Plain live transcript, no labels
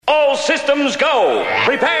systems go.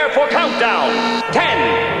 Prepare for countdown.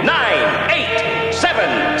 10, 9, 8,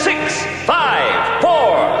 7, 6, 5,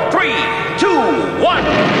 4, 3, 2, 1.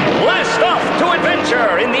 Blast off to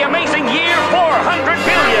adventure in the amazing year 400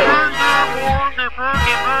 billion.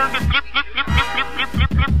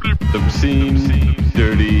 Obscene,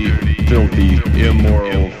 dirty, filthy,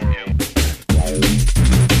 immoral.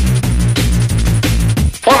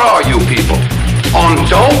 What are you people? On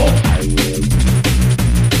dope?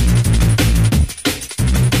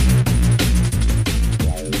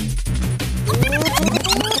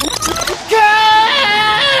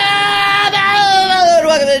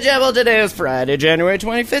 Welcome to the Jam. Today is Friday, January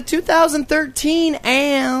 25th, 2013,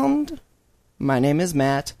 and my name is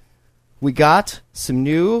Matt. We got some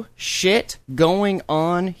new shit going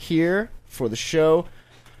on here for the show.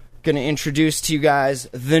 Going to introduce to you guys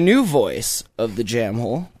the new voice of the Jam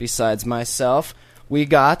Hole, besides myself. We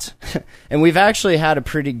got, and we've actually had a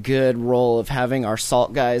pretty good role of having our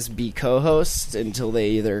Salt guys be co-hosts until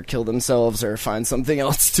they either kill themselves or find something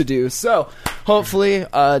else to do. So, hopefully,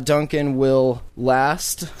 Duncan will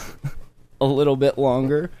last a little bit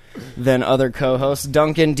longer than other co-hosts.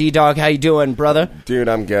 Duncan, D-Dog, how you doing, brother? Dude,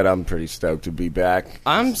 I'm good. I'm pretty stoked to be back.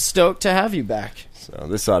 I'm stoked to have you back. So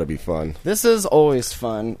this ought to be fun. This is always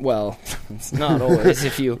fun. Well, it's not always.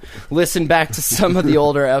 If you listen back to some of the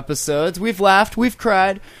older episodes, we've laughed, we've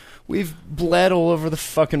cried, we've bled all over the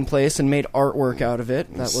fucking place and made artwork out of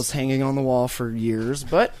it that was hanging on the wall for years,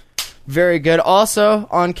 but very good. Also,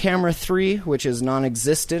 on camera 3, which is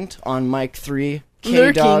non-existent, on mic 3,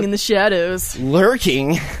 K-Dog. Lurking in the shadows.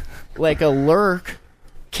 Lurking? Like a lurk.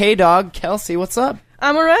 K-Dog, Kelsey, what's up?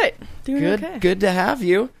 I'm alright. Doing Good, okay. Good to have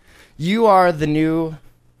you. You are the new,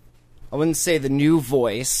 I wouldn't say the new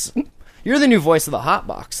voice. You're the new voice of the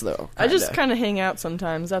Hotbox, though. I just kind of hang out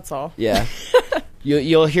sometimes, that's all. Yeah.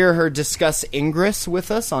 You'll hear her discuss Ingress with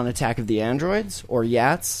us on Attack of the Androids, or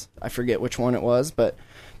Yats. I forget which one it was, but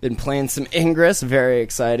been playing some Ingress. Very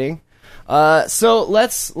exciting. So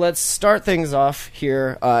let's start things off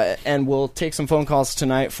here, and we'll take some phone calls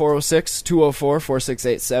tonight.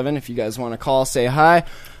 406-204-4687. If you guys want to call, say hi.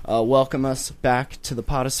 Welcome us back to the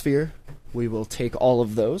potosphere. We will take all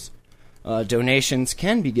of those. Donations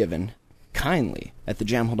can be given kindly at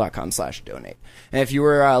thejamhole.com/donate. And if you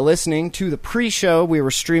were listening to the pre-show, we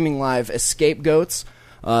were streaming live Scapegoats.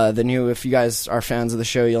 The new, if you guys are fans of the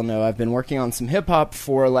show, you'll know I've been working on some hip-hop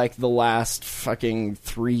for like the last fucking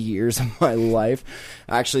 3 years of my life.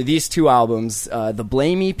 Actually, these two albums, the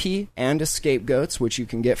Blame EP and Scapegoats, which you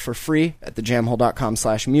can get for free at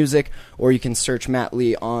thejamhole.com/music, or you can search Matt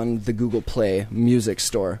Lee on the Google Play Music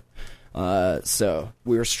Store. So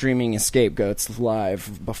we were streaming Scapegoats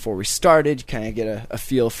live before we started, kind of get a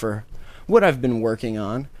feel for what I've been working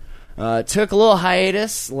on. Took a little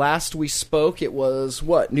hiatus. Last we spoke, it was,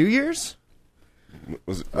 what, New Year's?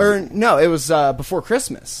 No, it was before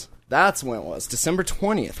Christmas. That's when it was. December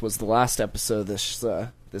 20th was the last episode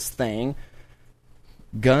of this thing.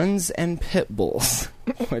 Guns and Pit Bulls,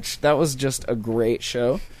 which that was just a great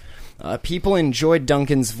show. People enjoyed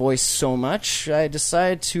Duncan's voice so much, I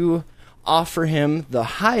decided to offer him the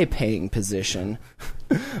high-paying position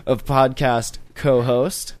of podcast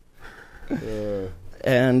co-host.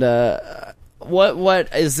 And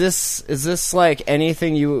what is this? Is this like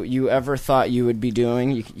anything you ever thought you would be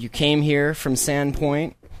doing? You came here from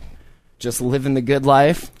Sandpoint, just living the good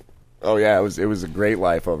life. Oh yeah, it was a great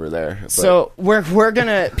life over there. But So we're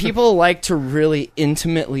gonna, people like to really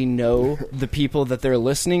intimately know the people that they're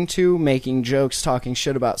listening to, making jokes, talking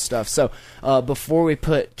shit about stuff. So before we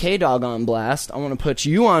put K-Dog on blast, I want to put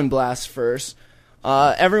you on blast first.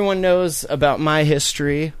 Everyone knows about my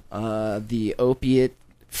history, the opiate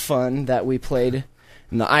fun that we played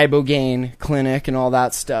in the Ibogaine clinic and all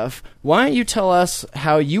that stuff. Why don't you tell us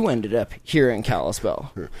how you ended up here in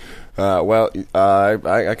Kalispell?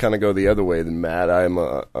 I kind of go the other way than Matt. I'm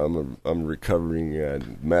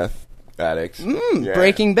recovering meth addict. Yeah.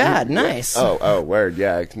 Breaking Bad, nice. Oh, word,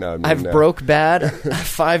 yeah. No, I've broke bad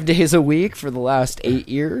 5 days a week for the last 8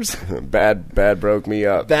 years. Bad broke me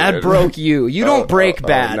up. Bad dude. Broke you. You don't break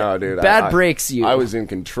bad. No, dude. Bad breaks you. I was in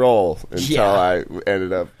control until Yeah. I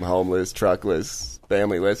ended up homeless, truckless,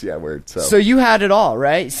 familyless. Yeah, word. So you had it all,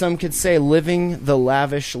 right? Some could say living the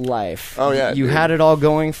lavish life. Oh, yeah. You dude. had it all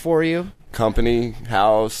going for you? Company,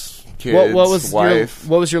 house, kids, What was wife.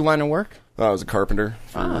 what was your line of work? I was a carpenter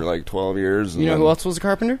for like 12 years. You know who else was a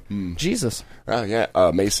carpenter? Jesus. Oh, yeah.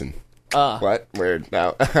 Mason. What? Weird.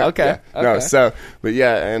 No. Okay. Yeah. No. Okay. So, but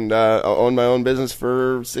yeah, and I owned my own business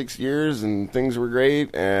for 6 years, and things were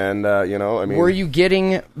great. And you know, I mean, Were you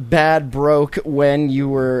getting bad broke when you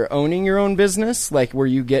were owning your own business? Like, were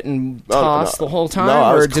you getting tossed the whole time? No,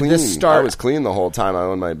 I was or clean. did this start? I was clean the whole time I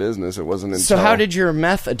owned my business. It wasn't until. So how did your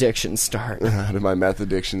meth addiction start? How did my meth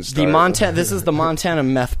addiction start? This is the Montana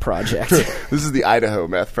meth project. This is the Idaho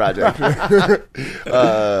meth project.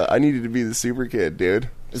 I needed to be the super kid, dude.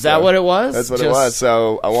 Is that what it was? That's what Just it was.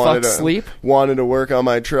 So I wanted to work on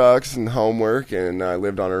my trucks and homework, and I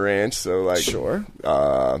lived on a ranch. So like, Sure.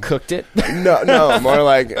 Cooked it. no, more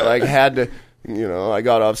like had to. You know, I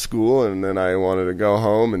got off school, and then I wanted to go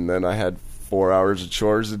home, and then I had 4 hours of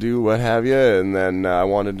chores to do, what have you, and then I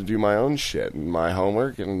wanted to do my own shit and my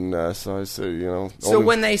homework, and so I said, you know. So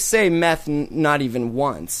when they say meth, not even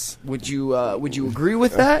once, would you agree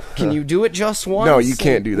with that? Can you do it just once? No, you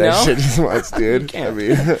can't do that No? shit just once, dude. You can't. I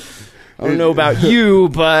mean, I don't know about you,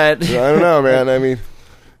 but I don't know, man. I mean,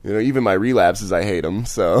 you know, even my relapses, I hate them.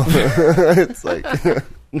 So it's like.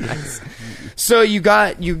 Nice. So you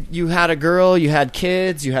had a girl, you had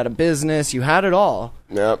kids, you had a business, you had it all.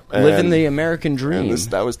 Yep. Living the American dream.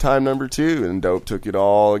 That was time number 2, and Dope took it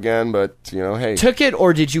all again. But you know, hey, Took it,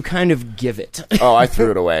 or did you kind of give it? Oh, I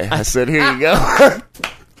threw it away. I said, "Here you go."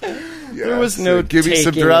 There was no give me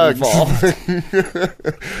some taking drugs. involved.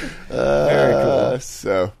 Very cool.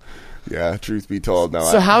 So, yeah. Truth be told, no.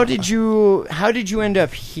 So how did you end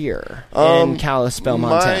up here in Kalispell,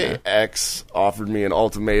 Montana? My ex offered me an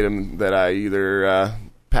ultimatum that I either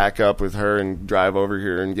pack up with her and drive over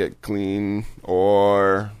here and get clean,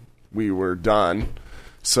 or we were done.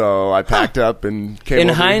 So I packed up and came. In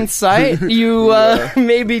over hindsight, you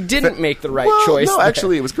maybe didn't make the right choice. No, there.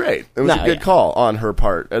 actually, it was great. It was a good call on her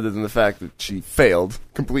part, other than the fact that she failed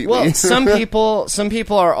completely. Well, some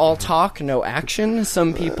people are all talk, no action.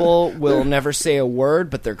 Some people will never say a word,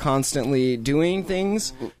 but they're constantly doing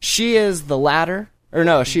things. She is the latter, or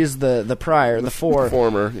no, she's the prior, the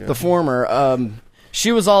former. Yeah. The former.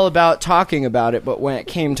 She was all about talking about it, but when it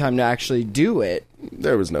came time to actually do it,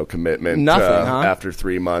 there was no commitment. Nothing, huh? After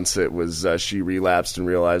 3 months, it was she relapsed and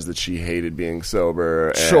realized that she hated being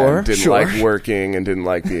sober and didn't Sure. like working and didn't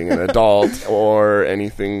like being an adult or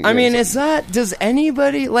anything. I mean, does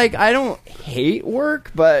anybody, like, I don't hate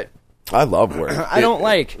work, but I love work. I don't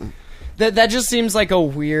like... That just seems like a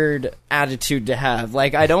weird attitude to have.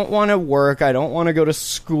 Like, I don't want to work. I don't want to go to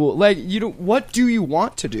school. Like, what do you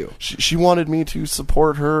want to do? She wanted me to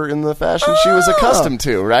support her in the fashion she was accustomed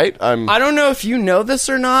to, right? I don't know if you know this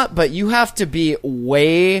or not, but you have to be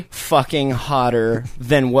way fucking hotter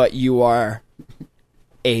than what you are,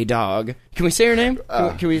 a dog. Can we say her name?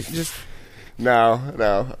 Can we just... No.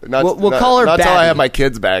 We'll call her not Babby. until I have my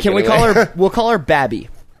kids back. Can anyway. we call her... We'll call her Babby.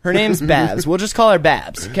 Her name's Babs. We'll just call her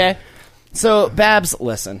Babs, okay? So, Babs,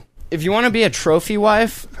 listen. If you want to be a trophy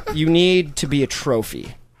wife, you need to be a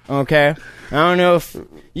trophy, okay? I don't know if...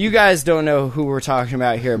 You guys don't know who we're talking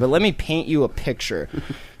about here, but let me paint you a picture.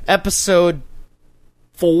 Episode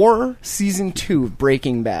 4, Season 2 of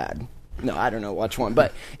Breaking Bad. No, I don't know which one,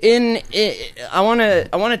 but I want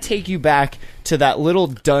to take you back to that little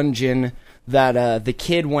dungeon that the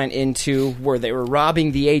kid went into where they were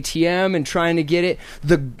robbing the ATM and trying to get it.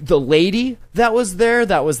 The lady that was there,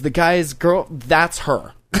 that was the guy's girl, that's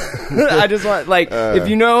her. I just want, like, if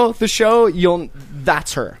you know the show,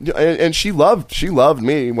 that's her. And she loved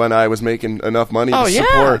me when I was making enough money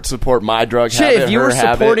to support my drug habit. If you were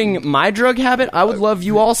habit. supporting my drug habit, I would love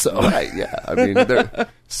you also. Right, yeah. I mean,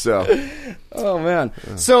 so. Oh, man.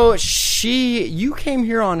 So you came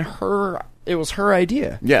here on her... It was her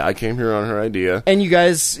idea. Yeah, I came here on her idea. And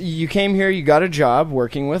you came here, you got a job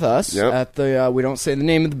working with us at the, we don't say the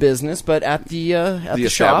name of the business, but at the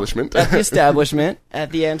establishment. Shop, at the establishment, at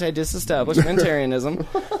the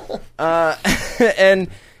anti-disestablishmentarianism. And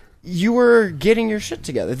you were getting your shit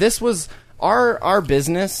together. This was, our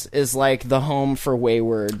business is like the home for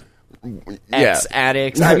wayward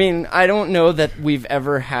ex-addicts. I mean, I don't know that we've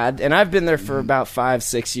ever had, and I've been there for about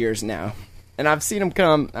 5-6 years now. And I've seen them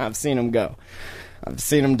come, I've seen them go. I've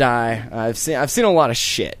seen them die. I've seen a lot of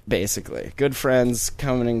shit, basically. Good friends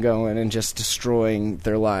coming and going and just destroying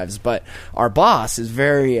their lives. But our boss is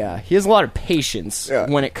very, he has a lot of patience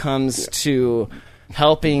when it comes to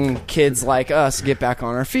helping kids like us get back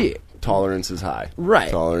on our feet. Tolerance is high.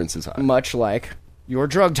 Right. Tolerance is high. Much like your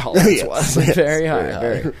drug tolerance was. Very high.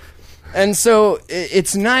 Very. And so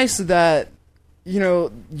it's nice that,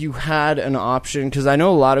 you had an option, because I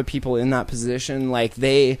know a lot of people in that position, like,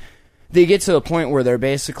 they they get to a point where they're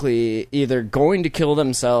basically either going to kill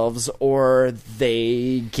themselves or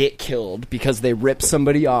they get killed because they rip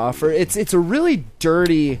somebody off, or it's a really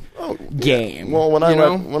dirty game. Well, when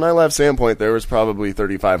I left Sandpoint, there was probably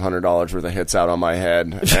 $3,500 worth of hits out on my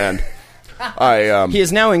head, and he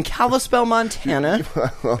is now in Kalispell, Montana.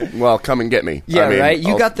 Well, come and get me. Yeah, right.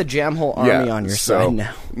 You got the Jam Hole Army on your side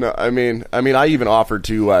now. No, I mean, I even offered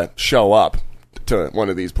to show up to one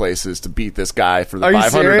of these places to beat this guy for the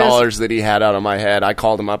 $500 that he had out of my head. I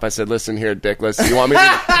called him up. I said, "Listen here, Dickless, you want me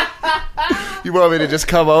to?" You want me to just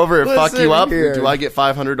come over and fuck you up? Here. Do I get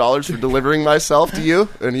 $500 for delivering myself to you?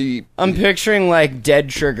 And I'm picturing like Dead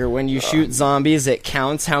Trigger when you shoot zombies. It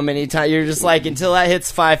counts how many times. You're just like, until that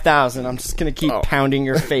hits 5,000, I'm just gonna keep pounding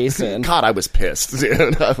your face in. God, I was pissed,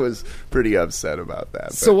 dude. I was pretty upset about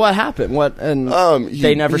that. So what happened?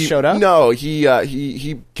 They never showed up? No,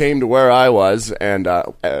 he came to where I was, and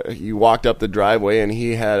he walked up the driveway, and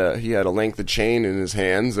he had a length of chain in his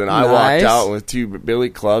hands, and I walked out with 2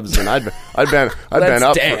 billy clubs, and I'd been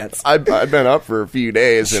up for a few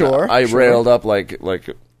days, and I railed up like I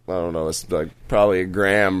don't know, it's like probably a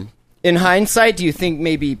gram. In hindsight, do you think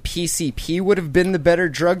maybe PCP would have been the better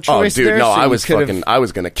drug choice? Oh, dude, there? no, So I was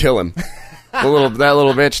gonna kill him. That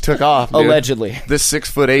little bitch took off, dude. Allegedly. This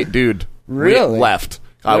 6'8" dude really left.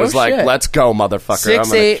 I was like, shit. "Let's go, motherfucker!"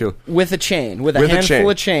 6'8" with a chain, with a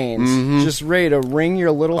handful of chains, just ready to ring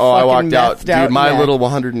your little. I walked fucking out, dude. My neck. little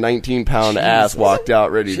 119-pound ass walked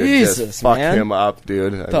out ready to just fuck man. him up,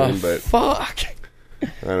 dude. Fuck.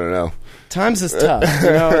 I don't know. Times is tough.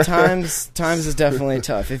 Times is definitely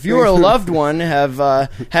tough. If you or a loved one have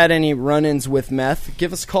had any run-ins with meth,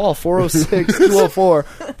 give us a call,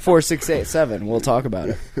 406-204-4687. We'll talk about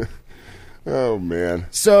it. Oh, man.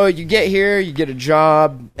 So you get here, you get a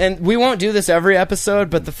job, and we won't do this every episode,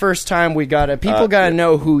 but the first time people gotta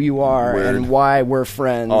know who you are and why we're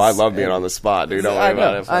friends. Oh, I love being on the spot, dude. Don't worry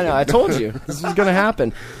about it. I know. I told you. This was gonna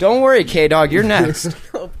happen. Don't worry, K-Dog. You're next.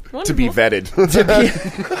 To be vetted.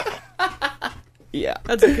 Yeah.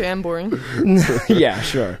 That's okay, I'm boring. Yeah,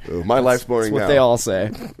 sure. My life's boring That's what now. they all say.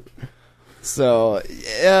 So,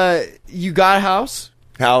 you got a house.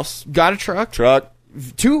 Got a truck.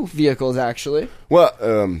 2 vehicles, actually.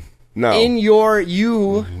 Well, no.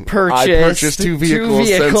 You purchased... I purchased 2 vehicles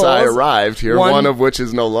since I arrived here, one of which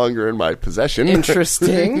is no longer in my possession.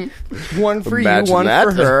 Interesting. One for Imagine you, one that.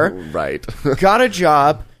 for her. Right. Got a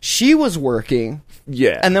job. She was working.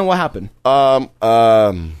 Yeah. And then what happened?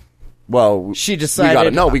 Well, she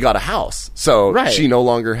decided... we got a house. So right. She no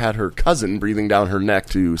longer had her cousin breathing down her neck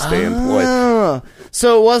to stay employed.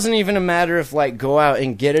 So it wasn't even a matter of, like, go out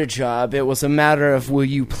and get a job. It was a matter of, will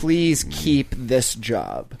you please keep this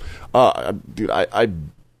job? Dude, I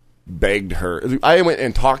begged her. I went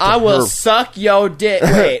and talked to her. I will suck your dick.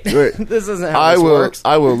 Wait. This isn't how this works.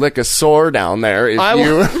 I will lick a sore down there if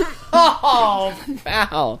you... Oh,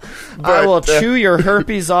 foul. I will chew your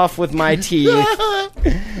herpes off with my teeth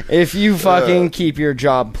if you fucking keep your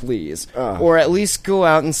job, please. Or at least go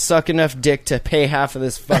out and suck enough dick to pay half of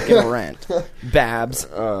this fucking rent. Babs.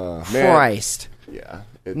 Christ. Yeah.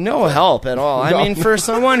 No help at all. I mean, for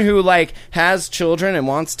someone who, like, has children and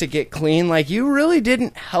wants to get clean, like, you really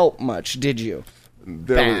didn't help much, did you?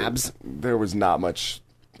 Babs. There was not much,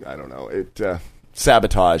 I don't know,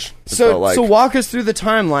 sabotage. So walk us through the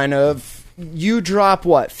timeline of, you drop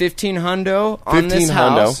what, 15 hundo on this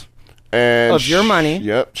house? And of your money.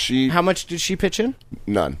 Yep. How much did she pitch in?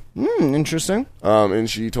 None. Interesting. And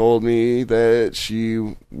she told me that she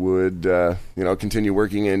would, continue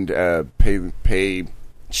working and pay.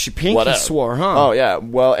 She pinky swore, huh? Oh yeah.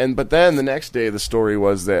 Well, but then the next day the story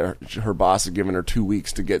was that her boss had given her 2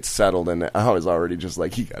 weeks to get settled, and I was already just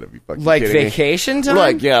like, he gotta be fucking like kidding vacation me.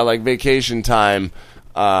 time. Like vacation time.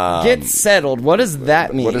 Get settled. What does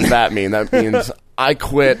that mean? What does that mean? That means I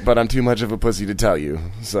quit, but I'm too much of a pussy to tell you.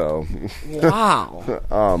 So. Wow.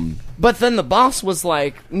 But then the boss was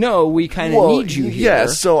like, "No, we kind of need you here." Yeah.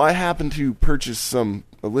 So I happened to purchase some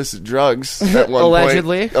illicit drugs at one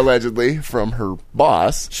point, allegedly from her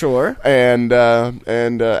boss. Sure. And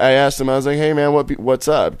I asked him, I was like, "Hey man, what's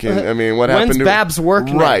up? What happened? When's Babs work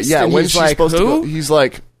next?" Right? Yeah. And When's she supposed to go? Who? He's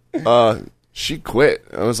like, she quit.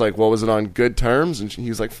 I was like, well, was it on good terms? And he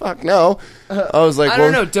was like, fuck no. I was like, I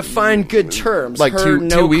don't know. Define good terms. Like her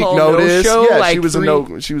 2 week call, notice. No show, Yeah, like she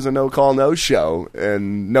was a no call, no show,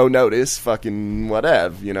 and no notice. Fucking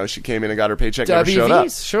whatever. You know, she came in and got her paycheck. Never showed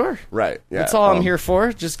up. Sure. Right. Yeah. That's all I'm here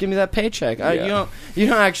for. Just give me that paycheck. Yeah. You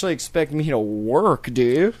don't actually expect me to work, do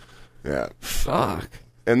you? Yeah. Fuck.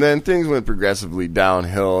 And then things went progressively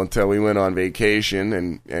downhill until we went on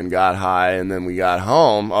vacation and got high, and then we got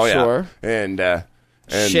home. Oh, sure. Yeah. And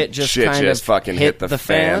And shit just kind of fucking hit the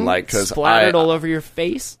fan, like, 'cause splattered all over your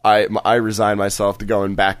face. I resigned myself to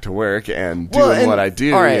going back to work and doing what I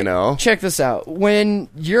do, all right, you know? Check this out. When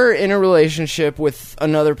you're in a relationship with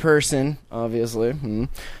another person, obviously,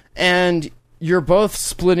 and you're both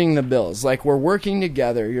splitting the bills, like we're working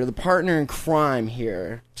together, you're the partner in crime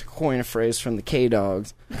here, to coin a phrase from the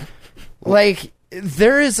K-Dogs, like,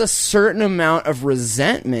 there is a certain amount of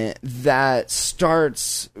resentment that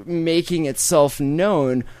starts making itself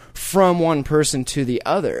known from one person to the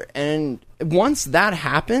other. And once that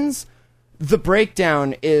happens, the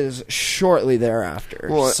breakdown is shortly thereafter.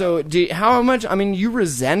 Well, so how much, I mean, you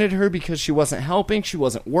resented her because she wasn't helping, she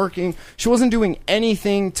wasn't working, she wasn't doing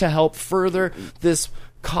anything to help further this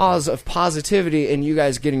cause of positivity and you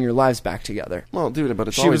guys getting your lives back together. Well, dude, but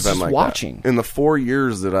it's She always was been just like watching. that. In the 4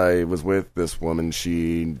 years that I was with this woman,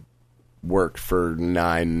 she worked for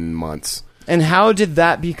 9 months. And how did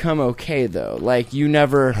that become okay, though? Like, you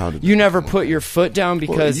never put your foot down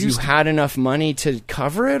because you had enough money to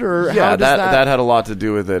cover it, or Yeah, how does that had a lot to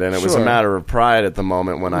do with it, and it was a Sure. matter of pride at the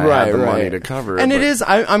moment when I had the money to cover it. And but- it is,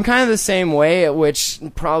 I'm kind of the same way, which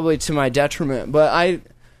probably to my detriment, but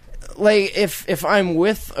like, if I'm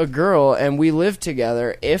with a girl and we live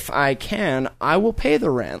together, if I can, I will pay the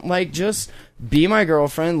rent. Like, just be my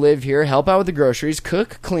girlfriend, live here, help out with the groceries,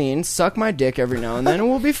 cook, clean, suck my dick every now and then, and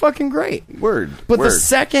we'll be fucking great. But The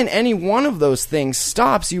second any one of those things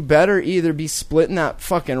stops, you better either be splitting that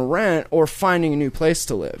fucking rent or finding a new place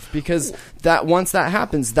to live. Because that once that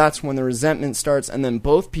happens, that's when the resentment starts, and then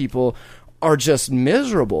both people are just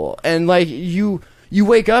miserable. And, like, you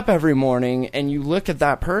wake up every morning and you look at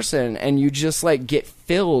that person and you just, like, get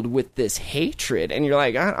filled with this hatred, and you're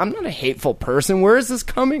like, I'm not a hateful person. Where is this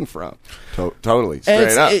coming from? Totally.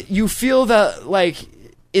 Straight up. You feel that, like,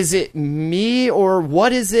 is it me, or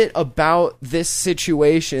what is it about this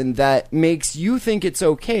situation that makes you think it's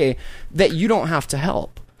okay that you don't have to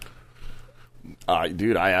help?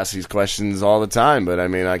 Dude, I ask these questions all the time, but I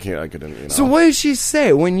mean, I couldn't, you know. So what does she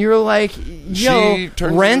say when you're like, yo, She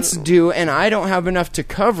turns rent's it- due and I don't have enough to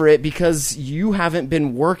cover it because you haven't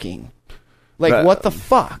been working? Like, what the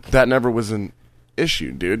fuck? That never was an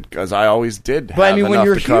issue, dude, because I always did have But I mean, when enough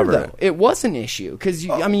you're to here, cover though, it was an issue because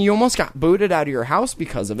I mean, you almost got booted out of your house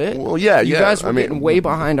because of it. Well, yeah, you yeah, guys were I mean- getting way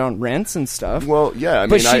behind on rents and stuff. Well, yeah, I mean,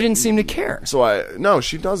 but she didn't seem to care. So no,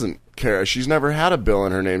 she doesn't care. She's never had a bill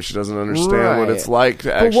in her name. She doesn't understand what it's like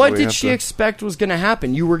to actually. But what did have she to- expect was going to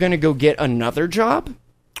happen? You were going to go get another job?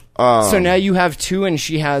 So now you have two and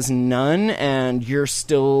she has none, and you're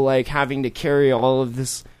still, like, having to carry all of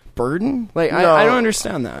this burden? Like, No, I don't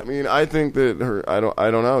understand that. I mean, I think that I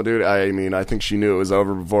don't know, dude. I mean, I think she knew it was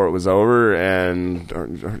over before it was over, and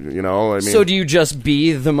you know, I mean. So do you just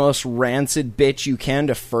be the most rancid bitch you can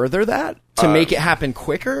to further that? To make it happen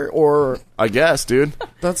quicker? Or I guess, dude.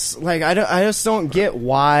 that's, like, I just don't get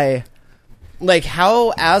why. Like,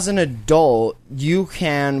 how, as an adult, you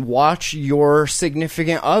can watch your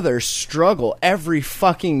significant other struggle every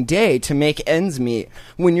fucking day to make ends meet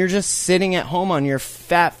when you're just sitting at home on your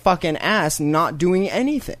fat fucking ass not doing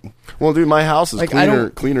anything. Well, dude, my house is Like, I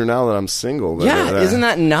don't- cleaner now that I'm single. than Yeah, isn't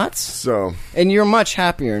that nuts? So? And you're much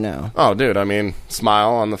happier now. Oh, dude, I mean,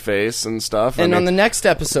 smile on the face and stuff. And on the next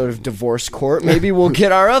episode of Divorce Court, maybe we'll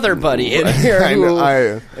get our other buddy in here I who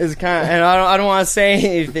know, is kind of, and I don't want to say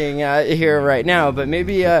anything here right now, but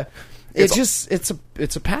maybe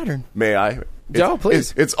it's a pattern. May I? No,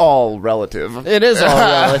 please. It's all relative. It is all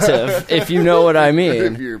relative, if you know what I If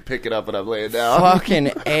mean. you're picking up what I'm laying down. Fucking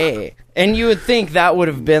A. And you would think that would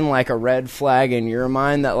have been like a red flag in your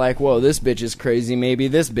mind that, like, whoa, this bitch is crazy, maybe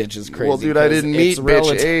this bitch is crazy. Well, dude, I 'cause didn't it's meet bitch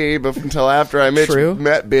relative. A until after I met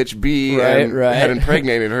bitch B and Right. had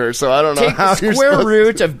impregnated her, so I don't know Take how the you're square supposed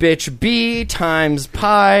root of bitch B times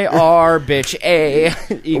pi r bitch A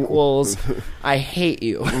equals I hate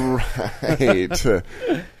you. Right.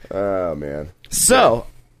 Oh, man. So,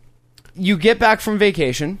 you get back from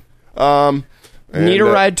vacation. And, Need a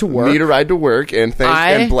ride to work. Need a ride to work, and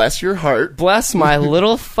and bless your heart Bless my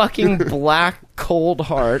little fucking black cold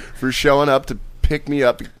heart. for showing up to pick me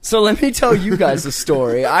up. So let me tell you guys a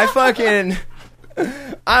story. I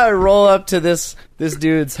roll up to this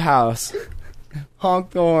dude's house. Honk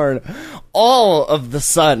the horn. All of the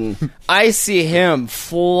sudden, I see him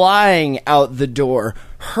flying out the door.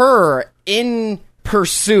 Her in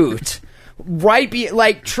pursuit.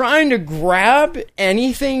 Like trying to grab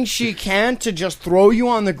anything she can to just throw you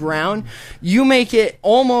on the ground. You make it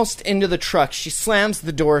almost into the truck. She slams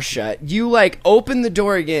the door shut. You, like, open the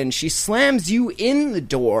door again. She slams you in the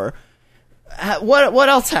door. What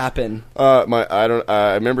else happened? I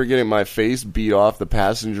remember getting my face beat off the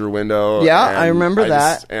passenger window. Yeah, and I remember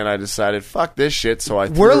that. And I decided, fuck this shit. So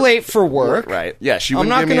We're late for work. Right? Yeah, she I'm wouldn't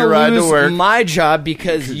not give me gonna a ride lose to work. my job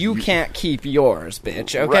because you can't keep yours,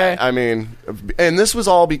 bitch. Okay. Right. I mean, and this was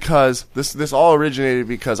all because this all originated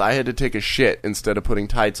because I had to take a shit instead of putting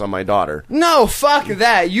tights on my daughter. No, fuck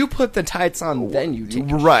that. You put the tights on, then you take.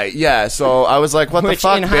 Right? Yeah. So I was like, "What the Which,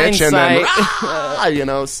 fuck, in bitch?" And then,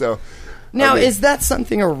 hindsight- so. Now, I mean, is that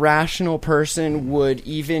something a rational person would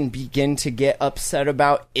even begin to get upset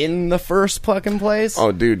about in the first fucking place?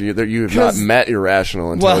 Oh, dude, you have not met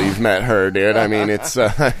irrational until you've met her, dude. I mean, it's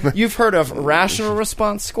You've heard of Rational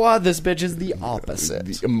Response Squad. This bitch is the opposite.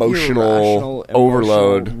 the emotional Irrational,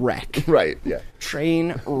 overload. emotional wreck. Right? Yeah.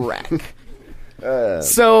 Train wreck.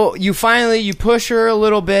 So you push her a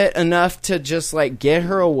little bit enough to just like get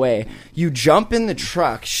her away. You jump in the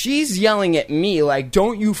truck. She's yelling at me like,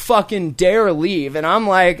 "Don't you fucking dare leave!" And I'm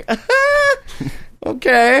like,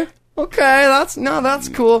 okay, that's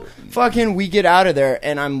cool. Fucking, we get out of there,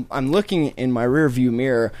 and I'm looking in my rearview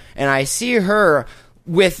mirror, and I see her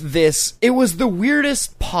with this. It was the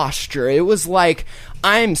weirdest posture. It was like,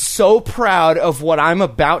 I'm so proud of what I'm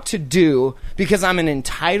about to do because I'm an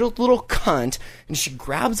entitled little cunt. And she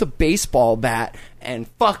grabs a baseball bat and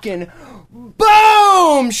fucking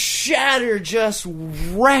boom! Shatter, just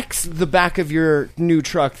wrecks the back of your new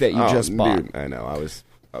truck that you just bought. Dude, I know. I was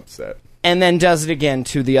upset. And then does it again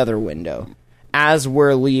to the other window. As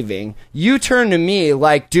we're leaving, you turn to me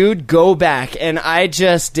like, "Dude, go back." And I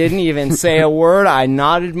just didn't even say a word. I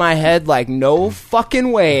nodded my head like, no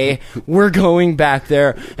fucking way we're going back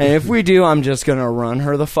there. And if we do, I'm just going to run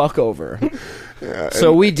her the fuck over.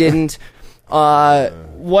 So we didn't.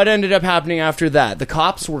 What ended up happening after that? The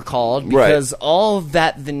cops were called because all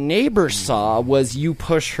that the neighbors saw was you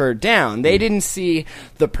push her down. They didn't see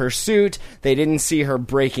the pursuit. They didn't see her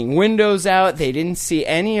breaking windows out. They didn't see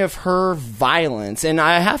any of her violence. And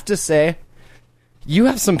I have to say, you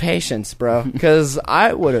have some patience, bro, because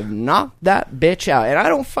I would have knocked that bitch out. And I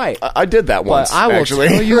don't fight. I did that once, but I will actually.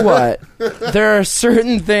 tell you what, there are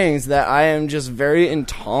certain things that I am just very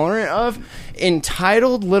intolerant of.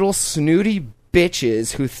 Entitled little snooty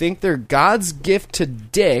bitches who think they're God's gift to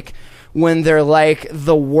dick when they're like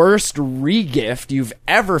the worst re-gift you've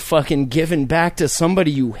ever fucking given back to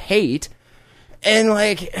somebody you hate. And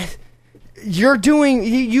like,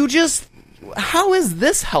 you just, how is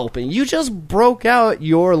this helping? You just broke out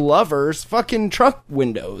your lover's fucking truck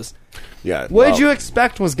windows. Yeah. What did you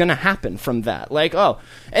expect was going to happen from that? Like,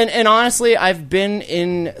 and honestly, I've been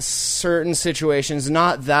in certain situations,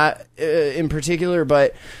 not that in particular,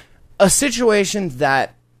 but a situation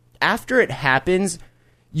that after it happens,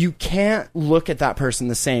 you can't look at that person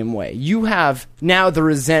the same way. You have, now the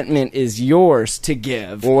resentment is yours to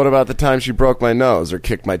give. Well, what about the time she broke my nose or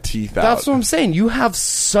kicked my teeth out? That's what I'm saying. You have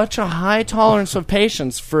such a high tolerance of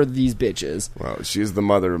patience for these bitches. Well, she's the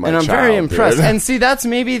mother of my child. And I'm very impressed. Dude. And see,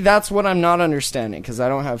 that's what I'm not understanding, because I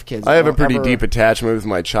don't have kids. I have a pretty deep attachment with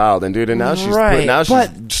my child, and dude, and now she's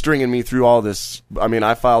stringing me through all this. I mean,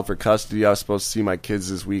 I filed for custody. I was supposed to see my kids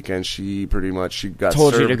this weekend. She got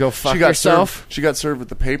told served. You to go fuck yourself. She got served with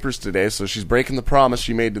the papers today, so she's breaking the promise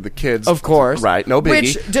she made to the kids. Of course, right? No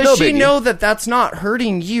biggie. Which does she know that that's not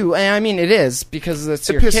hurting you? I mean, it is, because it's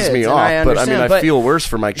your kids. It pisses me off, but I mean, I feel worse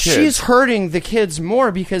for my kids. She's hurting the kids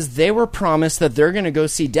more because they were promised that they're going to go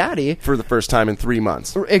see daddy for the first time in 3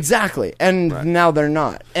 months. Exactly, and now they're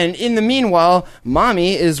not. And in the meanwhile,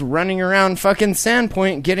 mommy is running around fucking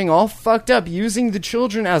Sandpoint, getting all fucked up, using the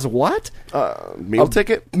children as what? Meal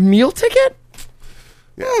ticket? Meal ticket?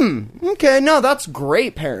 Yeah. Okay, no, that's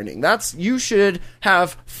great parenting. You should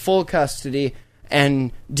have full custody,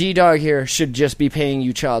 and D-Dog here should just be paying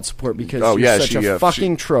you child support because you're such a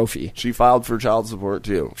fucking trophy. She filed for child support,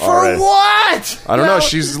 too. For what? I don't know.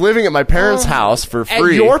 She's living at my parents' house for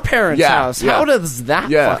free. At your parents' house? Yeah. How does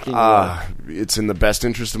that fucking work? It's in the best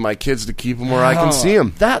interest of my kids to keep them where I can see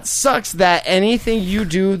them. That sucks that anything you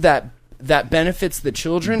do that benefits the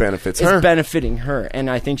children benefits is her. Benefiting her, and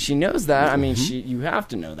I think she knows that. I mean, you have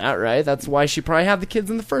to know that, right? That's why she probably had the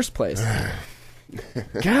kids in the first place.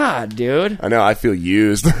 God, dude. I know, I feel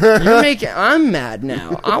used. I'm mad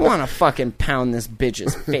now. I want to fucking pound this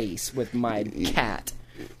bitch's face with my cat.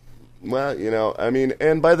 Well, I mean,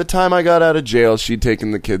 and by the time I got out of jail, she'd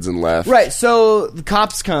taken the kids and left. Right, so the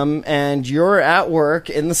cops come, and you're at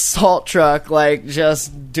work in the salt truck, like,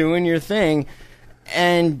 just doing your thing.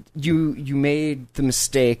 And you made the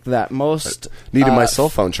mistake that most needed my cell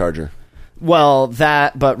phone charger. Well,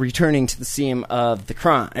 that, but returning to the scene of the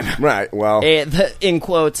crime. Right, well... In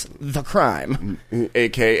quotes, the crime.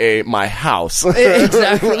 A.K.A. my house.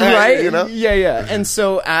 Exactly, right? You know? Yeah. And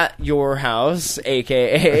so at your house,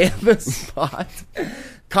 a.k.a. the spot,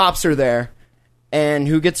 cops are there. And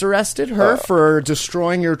who gets arrested? Her for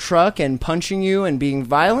destroying your truck and punching you and being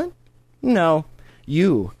violent? No.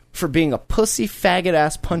 You for being a pussy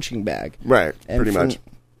faggot-ass punching bag. Right, And pretty much.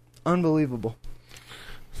 Unbelievable.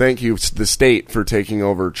 Thank you, the state, for taking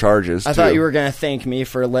over charges, I thought you were going to thank me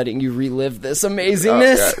for letting you relive this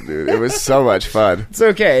amazingness. Yeah, dude, it was so much fun. It's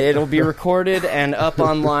okay. It'll be recorded and up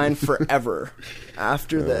online forever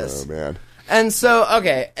after this. Oh, man. And so,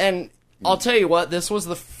 okay, and I'll tell you what, this was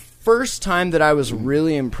the first time that I was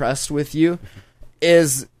really impressed with you,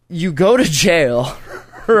 is you go to jail,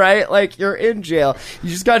 right? Like, you're in jail. You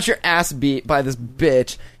just got your ass beat by this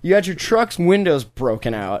bitch. You got your truck's windows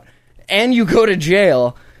broken out. And you go to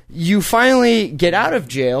jail. You finally get out of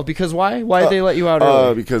jail because why? Why did they let you out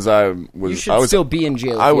early? Because I You should still be in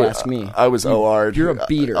jail if you ask me. I was OR'd. You're a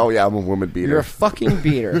beater. Oh, yeah, I'm a woman beater. You're a fucking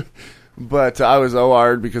beater. But I was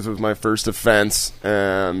OR'd because it was my first offense,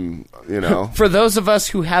 and, you know. For those of us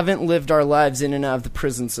who haven't lived our lives in and out of the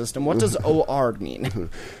prison system, what does OR'd mean?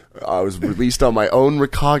 I was released on my own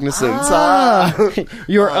recognizance.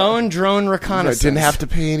 Your own drone reconnaissance. I didn't have to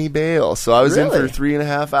pay any bail, so I was in Really? for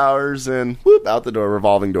 3.5 hours, and whoop, out the door,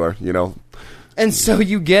 revolving door, you know. And so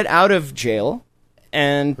you get out of jail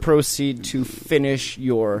and proceed to finish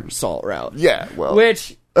your salt route. Yeah, well.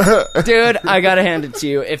 Which, dude, I gotta hand it to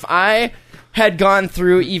you. If I had gone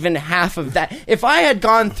through even half of that, if I had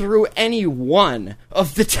gone through any one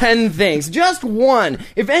of the 10 things, just one,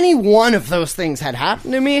 if any one of those things had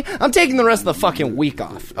happened to me, I'm taking the rest of the fucking week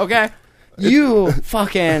off, okay? You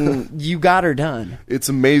got her done. It's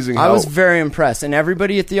amazing how... I was very impressed, and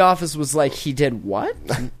everybody at the office was like, he did what?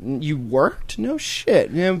 You worked? No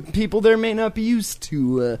shit. You know, people there may not be used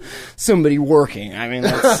to somebody working. I mean,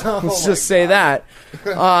 let's just say that.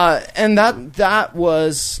 And that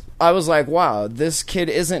was... I was like, wow, this kid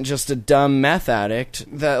isn't just a dumb meth addict,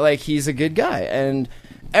 that, like, he's a good guy. And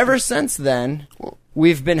ever since then,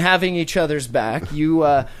 we've been having each other's back. You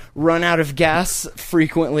run out of gas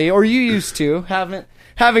frequently, or you used to. Haven't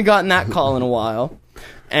gotten that call in a while.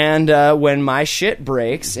 And when my shit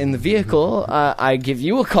breaks in the vehicle, I give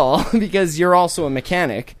you a call because you're also a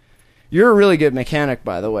mechanic. You're a really good mechanic,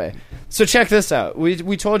 by the way. So check this out.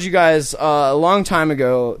 We told you guys a long time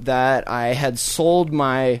ago that I had sold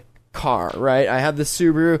my car, right? I had the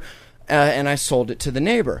Subaru, and I sold it to the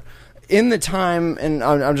neighbor. In the time, and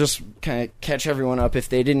I'll just kind of catch everyone up if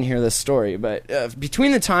they didn't hear this story, but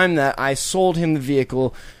between the time that I sold him the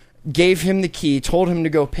vehicle, gave him the key, told him to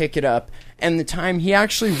go pick it up, and the time he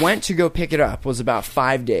actually went to go pick it up was about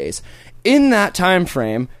 5 days. In that time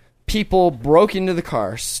frame, people broke into the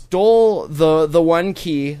car, stole the one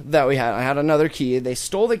key that we had. I had another key. They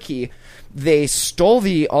stole the key. They stole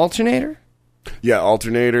the alternator. Yeah,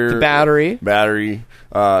 alternator. The battery.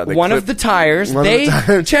 One of the tires.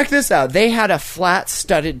 Check this out. They had a flat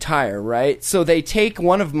studded tire, right? So they take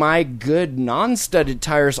one of my good non-studded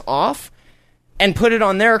tires off and put it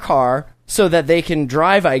on their car so that they can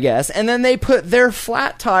drive, I guess. And then they put their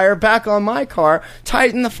flat tire back on my car,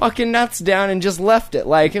 tightened the fucking nuts down, and just left it.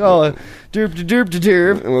 Like, oh,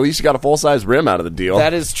 derp. Well, at least you got a full-size rim out of the deal.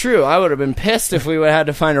 That is true. I would have been pissed if we would have had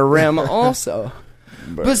to find a rim also.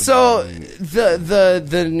 But so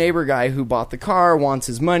the neighbor guy who bought the car wants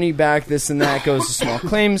his money back, this and that, goes to small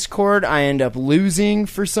claims court. I end up losing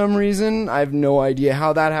for some reason. I have no idea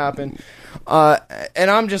how that happened.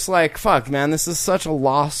 And I'm just like, fuck, man, this is such a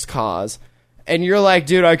lost cause. And you're like,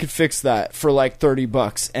 dude, I could fix that for like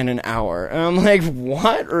 $30 in an hour. And I'm like,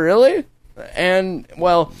 what? Really? And,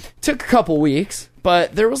 well, it took a couple weeks,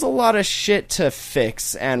 but there was a lot of shit to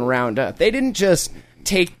fix and round up. They didn't just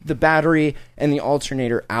take the battery and the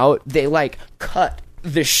alternator out. They, like, cut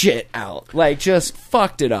the shit out. Like, just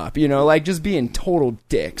fucked it up, you know? Like, just being total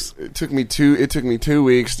dicks. It took me 2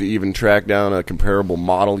 weeks to even track down a comparable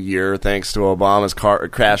model year, thanks to Obama's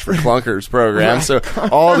Crash for Clunkers program. Right. So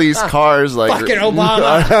all these cars, like, fucking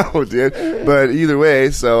Obama. I know, dude. But either way,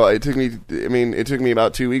 so it took me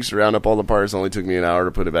about 2 weeks to round up all the parts. It only took me an hour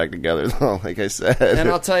to put it back together, though, like I said. And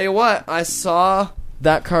I'll tell you what, I saw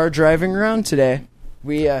that car driving around today.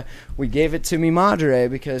 We gave it to mi madre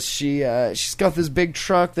because she's got this big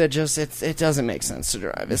truck that just it doesn't make sense to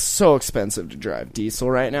drive. It's so expensive to drive diesel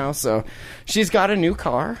right now. So she's got a new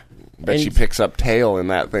car. Bet she picks up tail in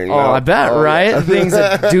that thing. Oh, though. I bet, right? Yeah. The thing's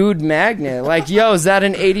a dude magnet. Like, yo, is that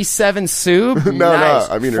an 87 Sub? No, nice.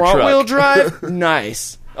 I mean her front truck. wheel drive?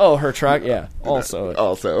 Nice. Oh, her truck? Yeah. Also.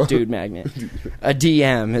 Also. Dude magnet. A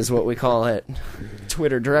DM is what we call it.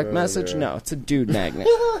 Twitter direct message? No, it's a dude magnet.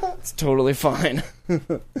 It's totally fine.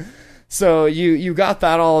 So you got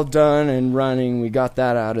that all done and running. We got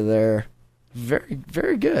that out of there. Very,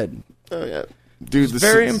 very good. Oh, yeah. Dude,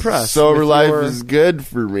 very impressed. Sober life is good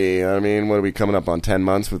for me. I mean, what are we coming up on 10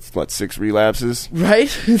 months with, 6 relapses? Right?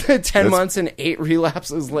 10 months and 8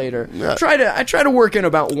 relapses later. Yeah. I try to work in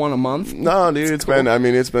about 1 a month. No, dude, it's been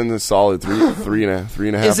a solid three and a half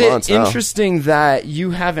months. Is it interesting that you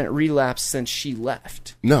haven't relapsed since she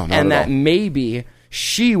left? No, not and at that all. Maybe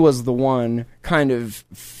she was the one kind of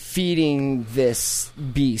feeding this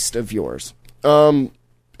beast of yours.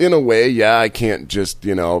 In a way, yeah, I can't just,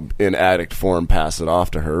 in addict form pass it off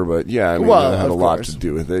to her, but yeah, I mean, Well, it had a of lot course. to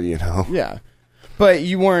do with it, Yeah. But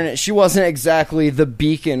she wasn't exactly the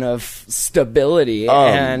beacon of stability,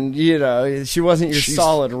 and, she wasn't your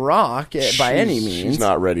solid rock by any means. She's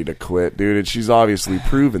not ready to quit, dude, and she's obviously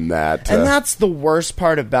proven that. And that's the worst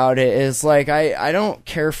part about it is, I don't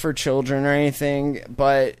care for children or anything,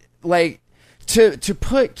 but, to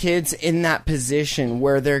put kids in that position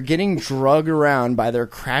where they're getting drugged around by their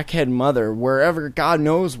crackhead mother, wherever, God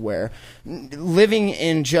knows where, living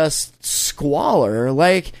in just squalor,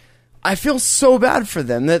 I feel so bad for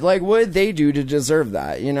them that, what did they do to deserve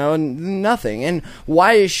that? Nothing. And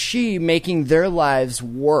why is she making their lives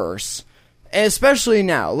worse? Especially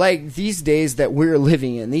now, these days that we're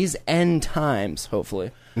living in, these end times,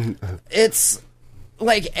 hopefully. It's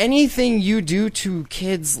anything you do to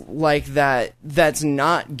kids like that, that's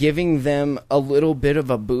not giving them a little bit of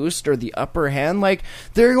a boost or the upper hand,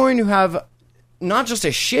 they're going to have not just a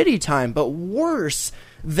shitty time, but worse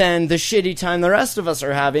than the shitty time the rest of us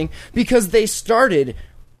are having because they started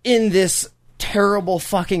in this terrible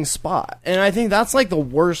fucking spot. And I think that's the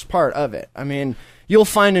worst part of it. I mean, you'll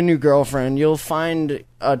find a new girlfriend, you'll find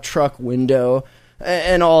a truck window,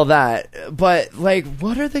 and all that, but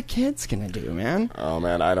what are the kids gonna do, man? Oh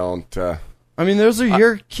man, I don't. I mean, those are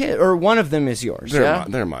your kid, or one of them is yours.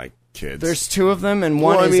 They're my kids. There's 2 of them, and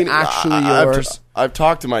one is actually yours. I've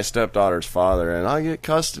talked to my stepdaughter's father, and I get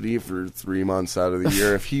custody for 3 months out of the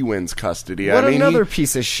year if he wins custody. Another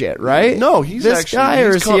piece of shit, right? No, he's this actually, guy,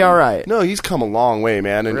 or is he all right? No, he's come a long way,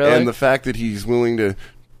 man, and Really? and the fact that he's willing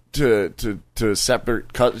to separate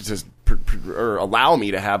or allow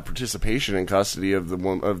me to have participation in custody of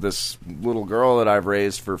this little girl that I've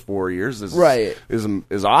raised for 4 years is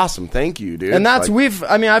awesome. Thank you, dude. And that's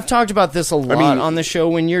I've talked about this a lot on the show.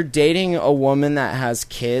 When you're dating a woman that has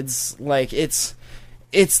kids, it's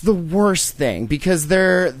the worst thing because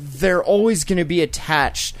they're always going to be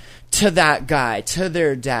attached to that guy, to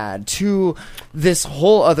their dad, to this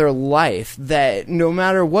whole other life that no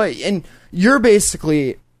matter what, and you're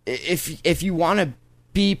basically, if you want to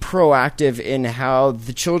be proactive in how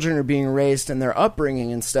the children are being raised and their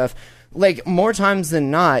upbringing and stuff, more times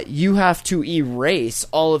than not, you have to erase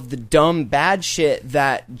all of the dumb, bad shit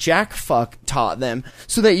that Jack fuck taught them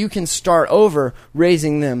so that you can start over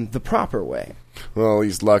raising them the proper way. Well,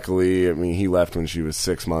 he's luckily, he left when she was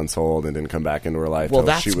 6 months old and didn't come back into her life. Well,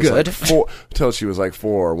 that's she was good. 4, till she was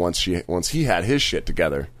 4. Once he had his shit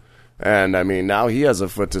together. And, now he has a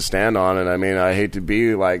foot to stand on, and, I hate to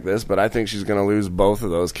be like this, but I think she's going to lose both of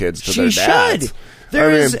those kids to their dads. She should. There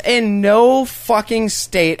is in no fucking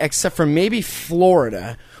state, except for maybe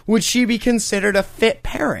Florida, would she be considered a fit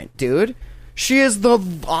parent, dude. She is the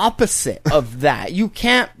opposite of that. You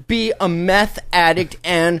can't be a meth addict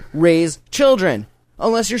and raise children.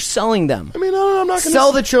 Unless you're selling them. I'm not going to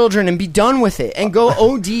sell the children and be done with it, and go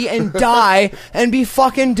OD and die and be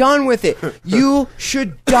fucking done with it. You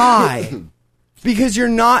should die because you're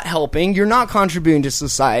not helping. You're not contributing to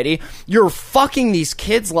society. You're fucking these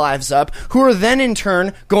kids' lives up, who are then in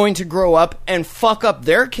turn going to grow up and fuck up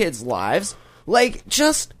their kids' lives.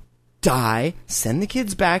 Just die. Send the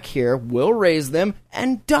kids back here. We'll raise them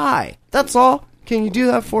and die. That's all. Can you do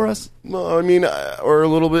that for us? Well, or a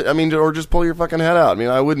little bit. Or just pull your fucking head out.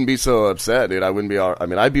 I wouldn't be so upset, dude. I wouldn't be.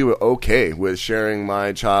 I'd be okay with sharing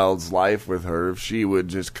my child's life with her if she would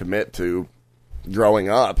just commit to growing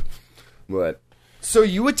up. But so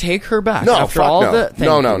you would take her back? No, after fuck all no. the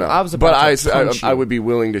No. I was about I would be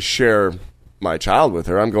willing to share my child with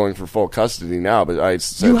her. I'm going for full custody now, but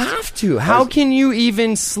you have to. How can you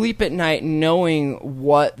even sleep at night knowing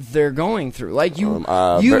what they're going through?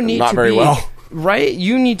 You need not to very be well. Right?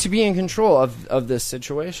 You need to be in control of this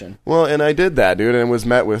situation. Well, and I did that, dude, and was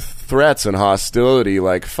met with threats and hostility,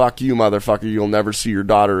 fuck you, motherfucker, you'll never see your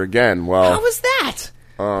daughter again. Well, how was that?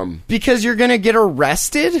 Because you're gonna get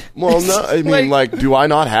arrested? Well, no, I mean, like, do I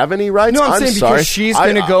not have any rights? No, I'm saying sorry. because she's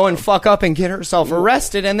gonna go and fuck up and get herself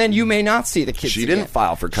arrested, and then you may not see the kids. She again. didn't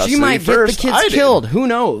file for custody. She might first. get the kids killed. Who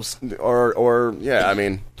knows? Or yeah, I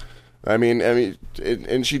mean,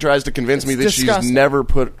 and she tries to convince me that disgusting. she's never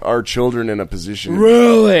put our children in a position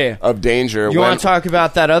Really of danger. You want to talk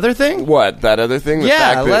about that other thing? What, that other thing? The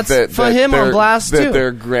Yeah, fact let's put him on blast that too.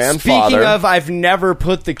 Their grandfather. Speaking of, I've never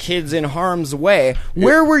put the kids in harm's way.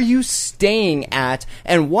 Where were you staying at,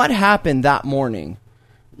 and what happened that morning?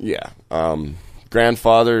 Yeah,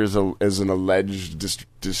 grandfather is an alleged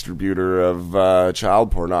distributor of child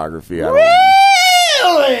pornography.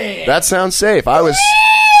 Really? That sounds safe. I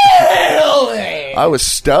was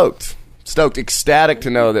stoked, ecstatic to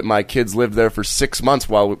know that my kids lived there for 6 months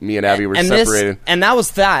while me and Abby were separated. And that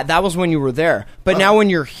was that. That was when you were there. But now when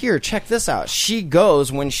you're here, check this out.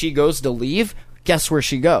 When she goes to leave, guess where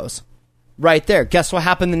she goes? Right there. Guess what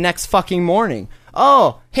happened the next fucking morning?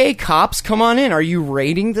 Oh, hey cops, come on in. Are you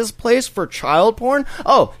raiding this place for child porn?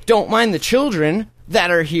 Oh, don't mind the children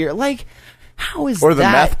that are here. Like, how is that? Or the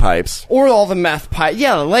meth pipes. Or all the meth pipes.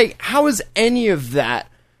 Yeah, like, how is any of that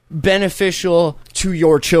beneficial to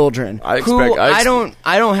your children? I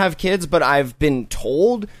don't have kids, but I've been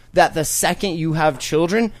told that the second you have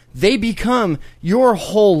children, they become your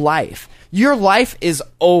whole life. Your life is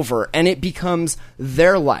over, and it becomes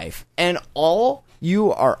their life. And all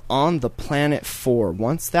you are on the planet for,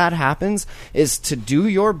 once that happens, is to do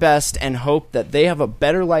your best and hope that they have a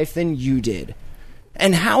better life than you did.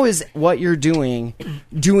 And how is what you're doing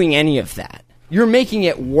any of that? You're making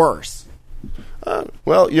it worse.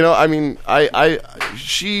 Well, you know, I mean,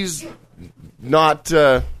 she's not.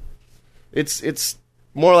 It's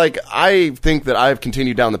more like I think that I've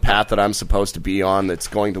continued down the path that I'm supposed to be on. That's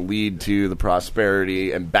going to lead to the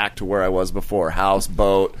prosperity and back to where I was before: house,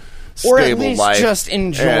 boat, stable or at least life, just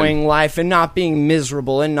enjoying life and not being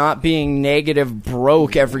miserable and not being negative,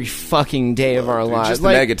 broke every fucking day of our lives. Just the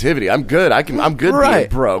negativity. I'm good. I'm good being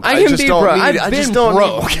broke. I can be broke. I've been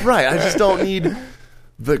broke. Right. I just don't need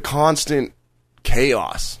the constant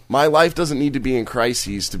chaos. My life doesn't need to be in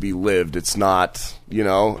crises to be lived. It's not,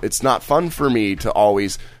 it's not fun for me to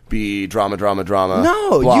always be drama.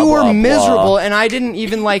 No, blah, you were miserable, and I didn't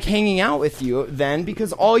even like hanging out with you then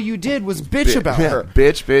because all you did was bitch about her.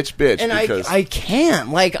 Bitch. And I can't.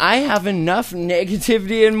 Like, I have enough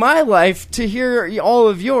negativity in my life to hear all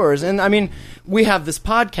of yours. And I mean, we have this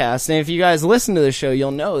podcast, and if you guys listen to the show,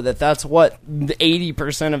 you'll know that that's what the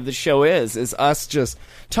 80% of the show is us just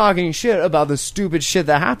talking shit about the stupid shit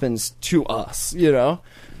that happens to us,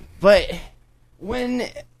 But when,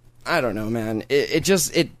 I don't know, man,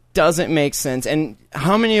 it doesn't make sense. And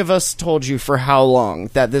how many of us told you for how long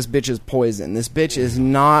that this bitch is poison? This bitch is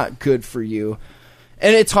not good for you.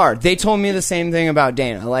 And it's hard. They told me the same thing about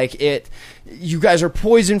Dana. Like, you guys are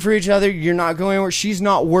poison for each other. You're not going anywhere. She's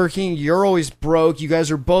not working. You're always broke. You guys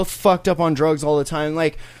are both fucked up on drugs all the time.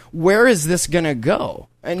 Like, where is this gonna go?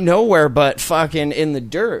 And nowhere but fucking in the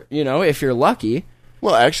dirt, if you're lucky.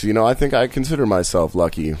 Well, actually, I think I consider myself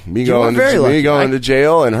lucky. Me You going are very lucky. to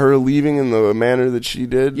jail and her leaving in the manner that she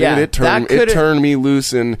did, Yeah, dude, it turned me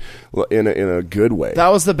loose in a good way. That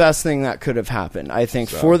was the best thing that could have happened, I think,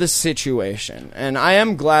 for the situation. And I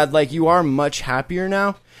am glad, like, you are much happier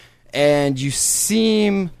now, and you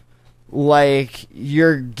seem like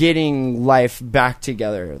you're getting life back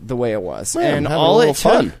together the way it was. Man, and I'm having all a it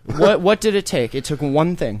little took, fun. what did it take? It took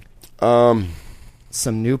one thing.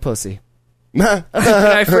 Some new pussy. Can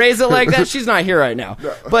I phrase it like that? She's not here right now.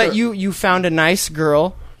 But you found a nice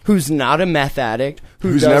girl who's not a meth addict,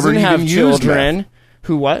 who's doesn't have children.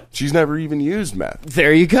 Who what? She's never even used meth.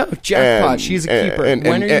 There you go. Jackpot. She's a keeper.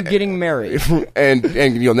 When are you getting married? And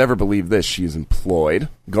you'll never believe this. She's employed,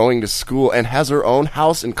 going to school, and has her own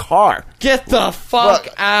house and car. Get the fuck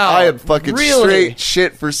out. I had fucking really? Straight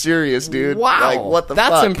shit for serious, dude. Wow. Like, what the fuck?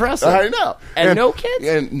 That's impressive. I know. And no kids?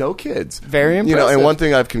 And no kids. Very impressive. And one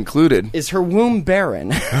thing I've concluded... Is her womb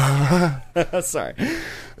barren? Sorry.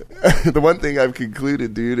 The one thing I've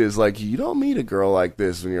concluded, dude, is like, you don't meet a girl like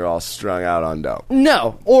this when you're all strung out on dope.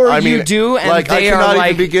 No. Or you do, and like, they I cannot are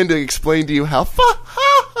like... even begin to explain to you how fun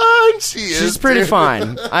she is. She's pretty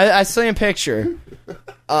fine. I saw a picture.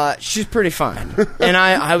 She's pretty fine. And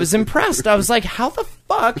I was impressed. I was like, how the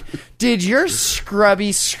fuck did your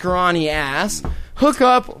scrubby, scrawny ass hook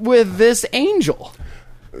up with this angel?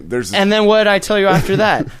 And then what did I tell you after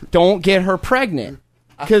that? Don't get her pregnant.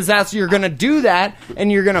 Because you're going to do that,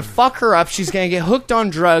 and you're going to fuck her up. She's going to get hooked on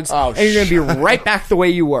drugs, and you're going to be right back the way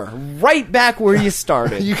you were. Right back where you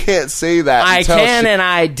started. You can't say that. I can, and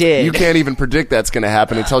I did. You can't even predict that's going to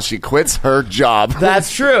happen until she quits her job.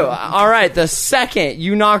 That's true. All right, the second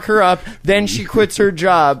you knock her up, then she quits her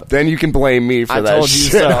job. Then you can blame me for that told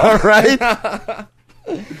shit. you so. All right?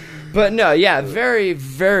 But no, yeah, very,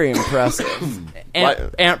 very impressive.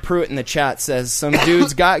 Aunt Pruitt in the chat says, some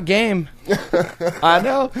dudes got game. I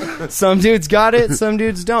know. Some dudes got it, some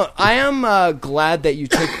dudes don't. I am glad that you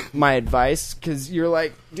took my advice, because you're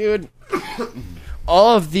like, dude,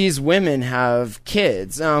 all of these women have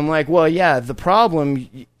kids. And I'm like, well, yeah, the problem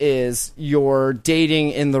is you're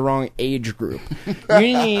dating in the wrong age group. You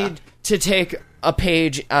need to take a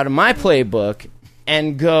page out of my playbook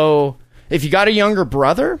and go, if you got a younger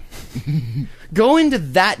brother, go into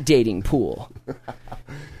that dating pool.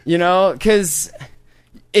 You know, because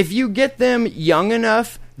if you get them young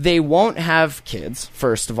enough, they won't have kids,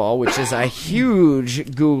 first of all, which is a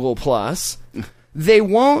huge Google plus. They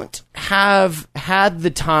won't have had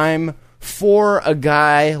the time for a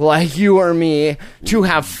guy like you or me to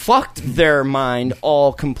have fucked their mind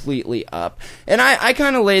all completely up. And I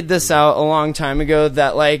kind of laid this out a long time ago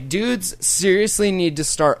that, like, dudes seriously need to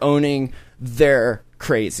start owning their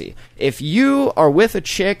crazy. If you are with a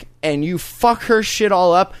chick and you fuck her shit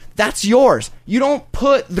all up, that's yours. You don't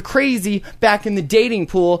put the crazy back in the dating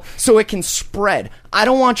pool so it can spread. I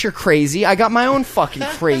don't want your crazy. I got my own fucking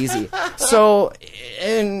crazy. So,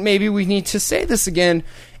 and maybe we need to say this again.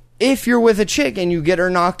 If you're with a chick and you get her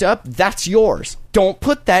knocked up, that's yours. Don't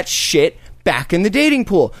put that shit back in the dating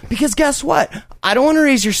pool. Because guess what? I don't want to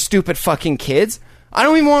raise your stupid fucking kids. I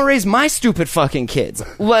don't even want to raise my stupid fucking kids,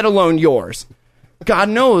 let alone yours. God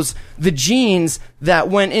knows the genes that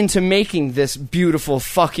went into making this beautiful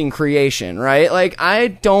fucking creation, right? Like, I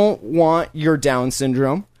don't want your Down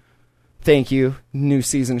syndrome. Thank you, new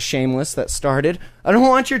season of Shameless that started. I don't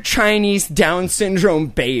want your Chinese Down syndrome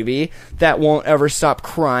baby that won't ever stop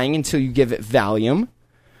crying until you give it Valium.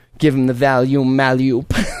 Give him the Valium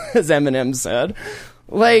Malup, as Eminem said.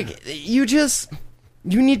 Like, you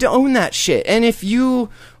need to own that shit. And if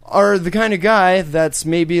you are the kind of guy that's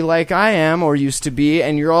maybe like I am or used to be,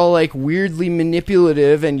 and you're all like weirdly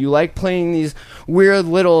manipulative and you like playing these weird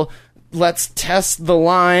little let's test the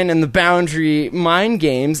line and the boundary mind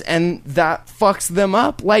games, and that fucks them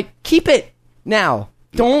up, like, keep it now.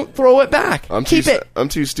 Don't throw it back. Keep it. I'm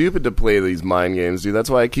too stupid to play these mind games, dude. That's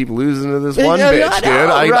why I keep losing to this one bitch, I dude. know,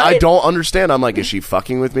 right? I don't understand. I'm like, is she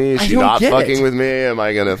fucking with me? Is she not fucking with me? Am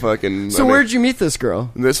I gonna fucking? So where'd you meet this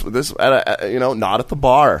girl? This at a, not at the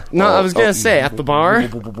bar. No, I was gonna say at the bar.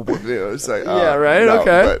 It's like, yeah, right. no,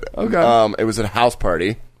 okay. But, okay. It was at a house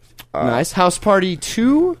party. Nice. House party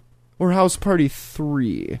 2 or house party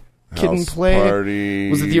 3? Kid and Play. Party.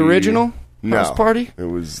 Was it the original? No, House Party? It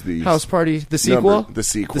was the House Party, the sequel? The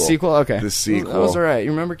sequel. The sequel? Okay. The sequel. That was alright. You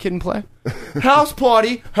remember Kid and Play? House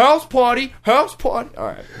Party, House Party, House Party.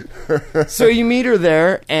 Alright. So you meet her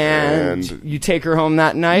there, and you take her home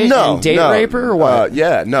that night and date rape her, or what?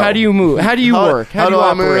 Yeah, no. How do you move? How do you work? How do you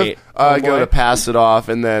operate? I go to pass it off,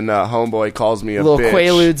 and then homeboy calls me a little bitch.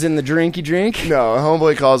 Quaaludes in the drinky drink? No,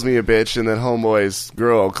 homeboy calls me a bitch, and then homeboy's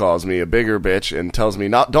girl calls me a bigger bitch and tells me,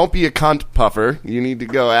 don't be a cunt puffer. You need to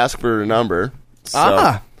go ask for her number.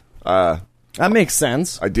 So, that makes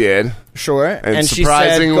sense. I did. Sure. And she said,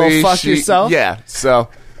 surprisingly, go fuck yourself? Yeah. So,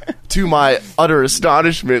 to my utter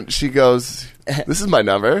astonishment, she goes, this is my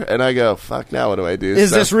number. And I go, fuck, now what do I do?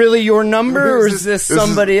 Is this really your number, or is this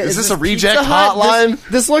somebody? Is this a reject Pizza Hut? hotline?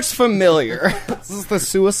 This looks familiar. This is the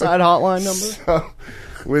suicide hotline number? So,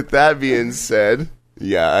 with that being said,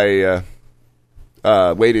 yeah,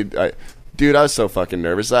 I waited. Dude, I was so fucking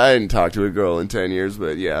nervous. I hadn't talked to a girl in 10 years,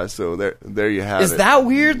 but yeah, so there you have it. Is that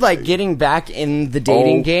weird, like, getting back in the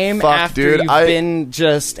dating game after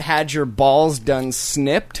you've had your balls done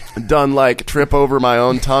snipped? Done, like, trip over my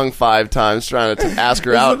own tongue 5 times trying to ask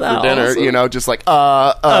her out for dinner, awesome? Just like,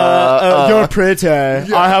 you're pretty. Yeah.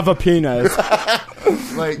 I have a penis.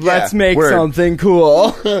 Like, let's make something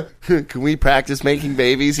cool. Can we practice making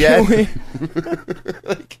babies yet?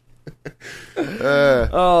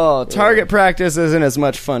 Target practice isn't as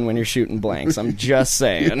much fun when you're shooting blanks. I'm just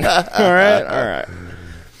saying. All right.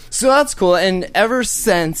 So that's cool. And ever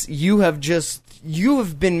since, you have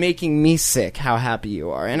been making me sick how happy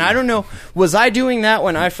you are. And I don't know, was I doing that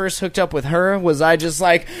when I first hooked up with her? Was I just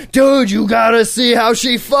like, dude, you gotta see how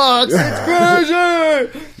she fucks.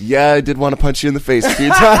 It's crazy. Yeah, I did want to punch you in the face a few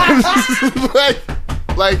times.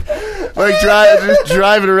 Just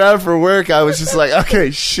driving around for work, I was just like,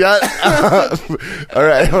 okay, shut up. All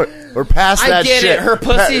right. We're past I that get shit. it. Her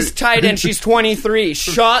pussy's tight and she's 23.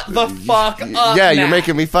 Shut the fuck up. Yeah, you're Matt.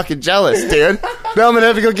 making me fucking jealous, dude. Now I'm gonna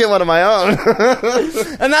have to go get one of my own.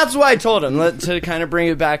 And that's why I told him to kind of bring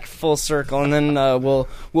it back full circle, and then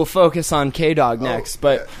we'll focus on K-Dog next.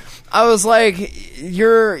 But I was like,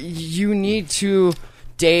 you need to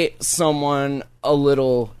date someone a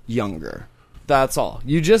little younger. That's all.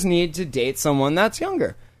 You just need to date someone that's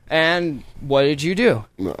younger. And what did you do?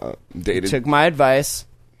 Dated. Took my advice,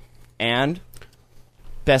 and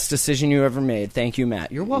best decision you ever made. Thank you,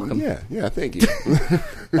 Matt. You're welcome. Yeah, thank you.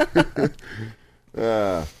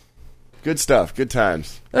 Good stuff. Good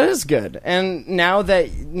times. That is good. And now that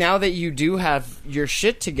you do have your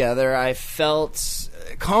shit together, I felt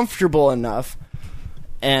comfortable enough.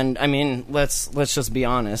 And I mean, let's just be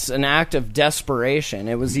honest. An act of desperation.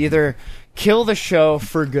 It was either kill the show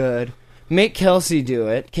for good, make Kelsey do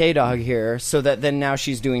it, K-Dog here, so that then now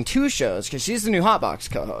she's doing 2 shows because she's the new Hotbox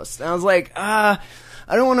co-host. And I was like, I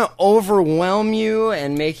don't want to overwhelm you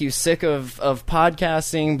and make you sick of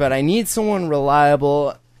podcasting, but I need someone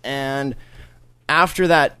reliable. And after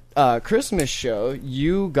that Christmas show,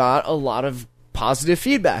 you got a lot of positive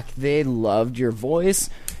feedback. They loved your voice.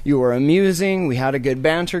 You were amusing. We had a good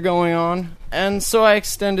banter going on. And so I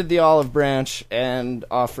extended the olive branch and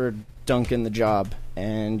offered Duncan the job.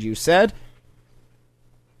 And you said?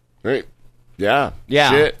 Right. Yeah. Yeah.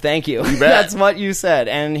 Shit. Thank you. bet. That's what you said.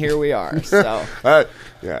 And here we are. So,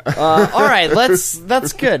 Yeah. all right.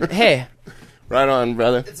 That's good. Hey. Right on,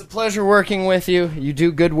 brother. It's a pleasure working with you. You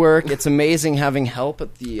do good work. It's amazing having help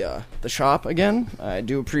at the shop again. I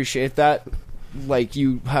do appreciate that. Like,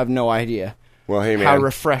 you have no idea Well, hey, man. how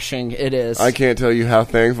refreshing it is. I can't tell you how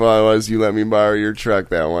thankful I was you let me borrow your truck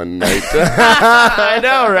that one night. I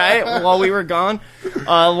know, right? While we were gone.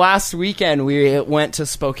 Last weekend, we went to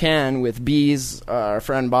Spokane with Bees, our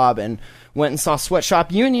friend Bob, and went and saw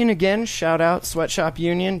Sweatshop Union again. Shout out, Sweatshop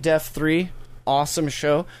Union, Def 3. Awesome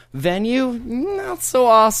show. Venue, not so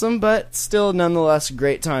awesome, but still nonetheless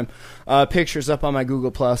great time. Pictures up on my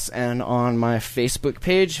Google Plus and on my Facebook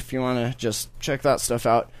page if you want to just check that stuff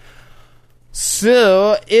out.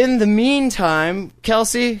 So, in the meantime,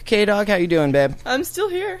 Kelsey, K-Dog, how you doing, babe? I'm still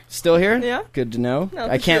here. Still here? Yeah. Good to know. No,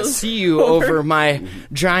 I the can't show's see you over my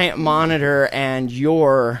giant monitor and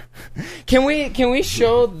your... Can we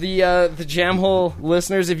show the Jam Hole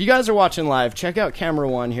listeners? If you guys are watching live, check out camera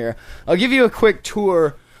 1 here. I'll give you a quick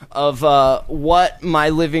tour of what my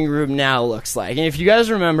living room now looks like. And if you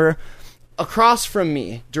guys remember, across from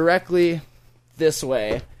me, directly this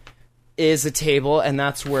way, is a table, and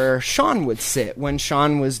that's where Sean would sit when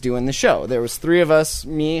Sean was doing the show. There was 3 of us,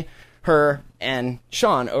 me, her, and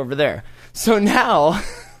Sean over there. So now,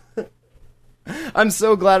 I'm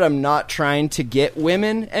so glad I'm not trying to get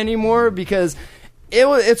women anymore, because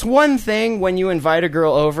it's one thing when you invite a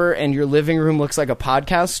girl over and your living room looks like a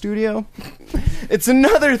podcast studio. It's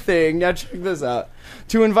another thing, now check this out,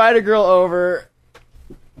 to invite a girl over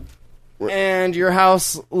and your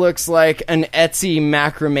house looks like an Etsy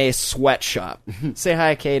macrame sweatshop. Say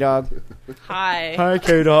hi, K-Dog. Hi. Hi,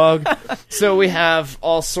 K-Dog. So we have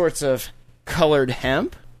all sorts of colored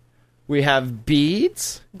hemp. We have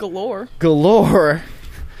beads. Galore. Galore.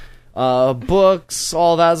 Books,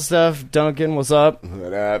 all that stuff. Duncan, what's up?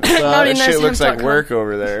 What up? Naughty That Nice shit looks like Hemp.com. work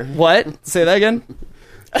over there. What? Say that again?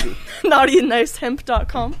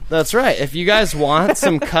 NaughtyandNiceHemp.com. That's right. If you guys want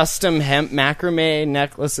some custom hemp macrame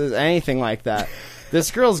necklaces, anything like that,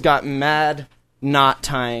 this girl's got mad knot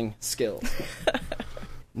tying skills.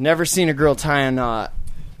 Never seen a girl tie a knot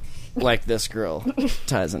like this girl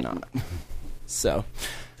ties a knot. So,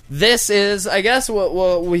 this is, I guess,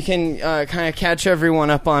 what we can kind of catch everyone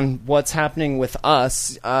up on what's happening with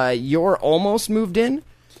us. You're almost moved in.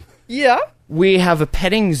 Yeah. We have a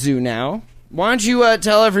petting zoo now. Why don't you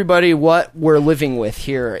tell everybody what we're living with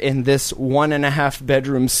here in this 1.5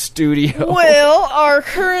 bedroom studio? Well, our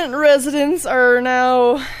current residents are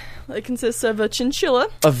now... It consists of a chinchilla.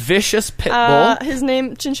 A vicious pit bull.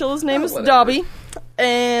 Chinchilla's name is whatever. Dobby.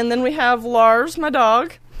 And then we have Lars, my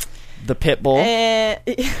dog. The pit bull. And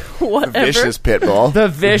whatever. The vicious pit bull. The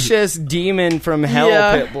vicious demon from hell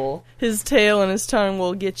Yeah. pit bull. His tail and his tongue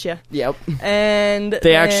will get you. Yep. And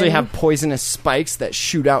They actually have poisonous spikes that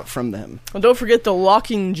shoot out from them. Well, don't forget the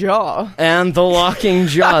locking jaw. And the locking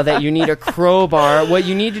jaw that you need a crowbar. What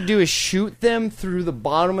you need to do is shoot them through the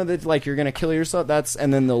bottom of the... Like you're going to kill yourself.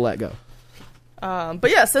 And then they'll let go. But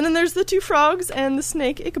yes, and then there's the 2 frogs and the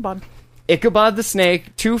snake Ichabod. Ichabod the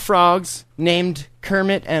snake, 2 frogs named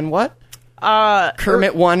Kermit and what?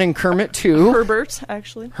 Kermit 1 and Kermit 2. Herbert,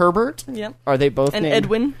 actually. Herbert? Yep. Are they both And named?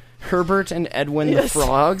 Edwin. Herbert and Edwin the Yes.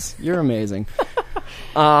 frogs. You're amazing.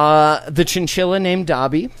 The chinchilla named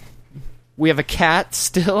Dobby. We have a cat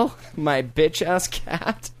still, my bitch-ass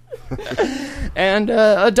cat. And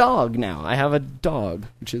a dog now. I have a dog,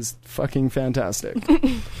 which is fucking fantastic.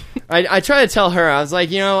 I try to tell her, I was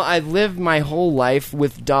like, I lived my whole life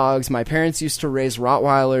with dogs. My parents used to raise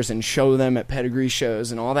Rottweilers and show them at pedigree shows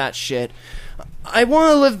and all that shit. I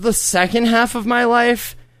want to live the second half of my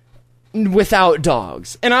life without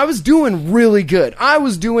dogs. And I was doing really good. I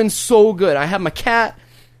was doing so good. I had my cat.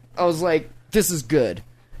 I was like, this is good.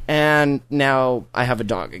 And now I have a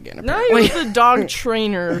dog again. Apparently. Now you're the dog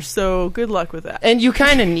trainer, so good luck with that. And you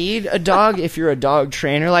kind of need a dog if you're a dog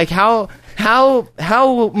trainer. Like, how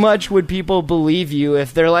much would people believe you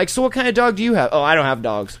if they're like, so what kind of dog do you have? Oh, I don't have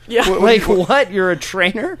dogs. Yeah. What? You're a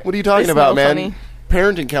trainer? What are you talking They about, smell man? funny.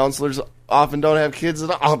 Parenting counselors often don't have kids at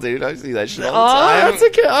all, dude. I see that shit all the Oh, time. that's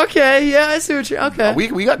okay. Okay, yeah, I see what you're... Okay.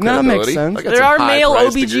 We got credibility. No, that makes sense. I got There some are male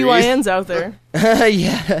high-priced degrees. OBGYNs out there.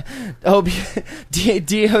 Yeah.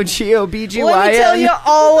 D-O-G-O-B-G-Y-N. Let me tell you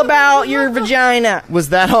all about your vagina. Was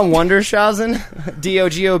that on Wondershausen?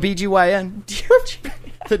 D-O-G-O-B-G-Y-N.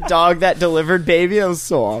 The dog that delivered baby? That was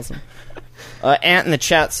so awesome. Ant in the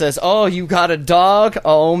chat says, oh, you got a dog?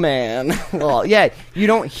 Oh, man. Well, yeah, you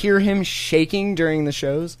don't hear him shaking during the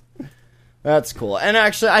shows? That's cool. And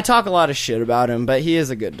actually, I talk a lot of shit about him, but he is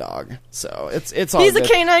a good dog. So it's all He's good. a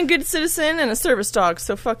canine good citizen and a service dog,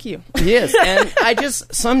 so fuck you. He is. And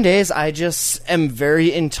some days I just am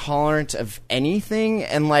very intolerant of anything.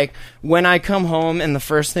 And like when I come home and the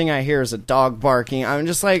first thing I hear is a dog barking, I'm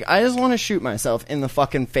just like, I just want to shoot myself in the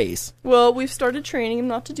fucking face. Well, we've started training him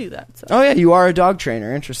not to do that. So. Oh yeah, you are a dog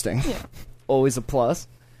trainer. Interesting. Yeah. Always a plus.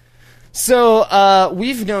 So,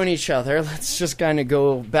 we've known each other. Let's just kind of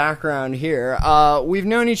go background here. We've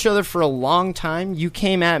known each other for a long time. You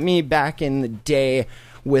came at me back in the day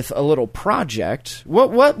with a little project.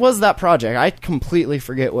 What was that project? I completely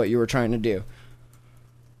forget what you were trying to do.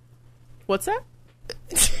 What's that?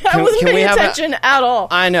 I wasn't can we paying have attention at all.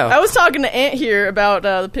 I know. I was talking to Ant here about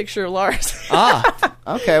the picture of Lars.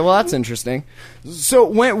 Okay, well, that's interesting. So,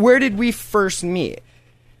 where did we first meet?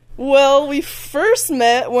 Well, we first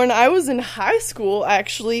met when I was in high school,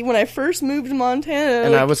 actually, when I first moved to Montana.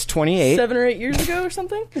 And I was 28. 7 or 8 years ago or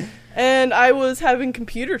something. And I was having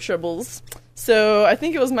computer troubles. So I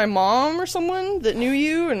think it was my mom or someone that knew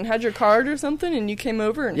you and had your card or something, and you came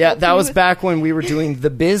over and Yeah, helped that me was with- back when we were doing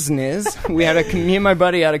The Business. Me and my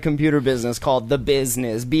buddy had a computer business called The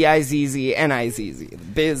Business. B-I-Z-Z-N-I-Z-Z. The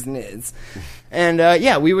Business. And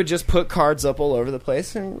yeah, we would just put cards up all over the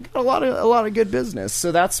place, and we got a lot of good business.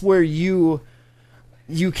 So that's where you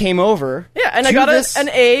came over. Yeah, and I to got this- an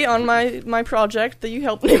A on my project that you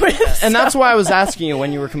helped me with. And that's why I was asking you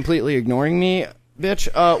when you were completely ignoring me, bitch.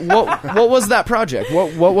 What was that project?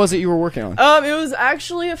 What was it you were working on? It was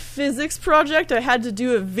actually a physics project. I had to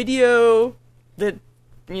do a video that,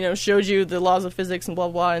 showed you the laws of physics and blah,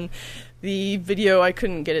 blah, and the video, I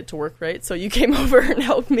couldn't get it to work right. So you came over and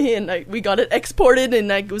helped me, and we got it exported,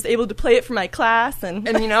 and I was able to play it for my class. And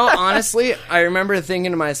honestly, I remember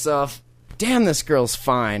thinking to myself, damn, this girl's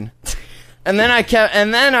fine. And then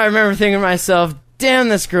I remember thinking to myself, damn,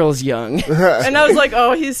 this girl's young. and I was like,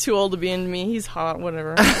 oh, he's too old to be into me. He's hot,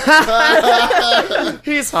 whatever.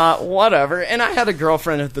 He's hot, whatever. And I had a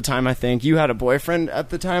girlfriend at the time, I think. You had a boyfriend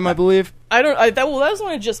at the time, I believe. That was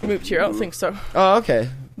when I just moved here. I don't think so. Oh, okay.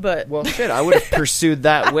 But Well, shit, I would have pursued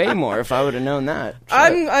that way more if I would have known that. Shit.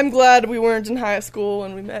 I'm glad we weren't in high school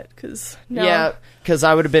when we met, because Yeah, because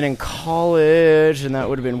I would have been in college, and that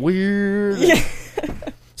would have been weird. Yeah.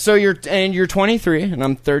 So you're 23, and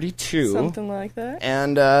I'm 32. Something like that.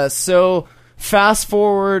 And so fast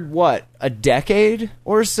forward, a decade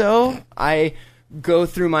or so, I go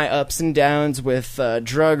through my ups and downs with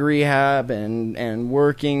drug rehab and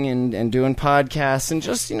working and doing podcasts and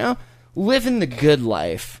just, living the good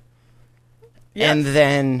life. Yes. And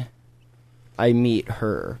then I meet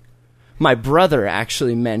her. My brother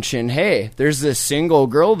actually mentioned, hey, there's this single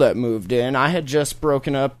girl that moved in. I had just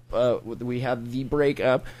broken up. We had the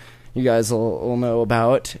breakup. You guys will know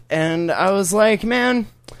about. And I was like, man,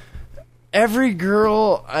 every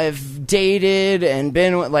girl I've dated and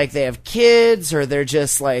been with, like, they have kids or they're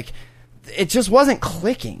just like, it just wasn't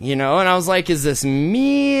clicking, And I was like, is this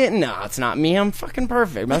me? No, it's not me. I'm fucking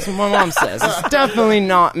perfect. That's what my mom says. It's definitely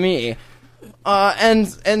not me.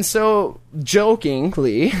 And so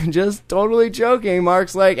jokingly, just totally joking,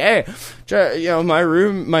 Mark's like, hey,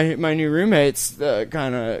 my new roommate's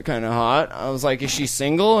kind of hot. I was like, is she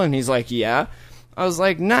single? And he's like, yeah. I was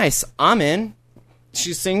like, nice, I'm in.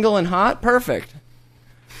 She's single and hot? Perfect.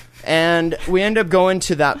 And we end up going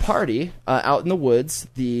to that party out in the woods.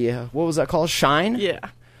 What was that called? Shine? Yeah.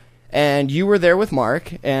 And you were there with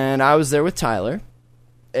Mark, and I was there with Tyler.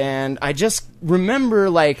 and I just remember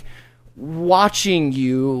like watching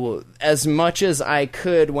you as much as I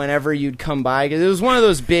could whenever you'd come by, because it was one of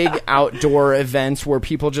those big outdoor events where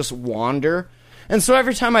people just wander. And so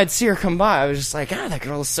every time I'd see her come by, I was just like, that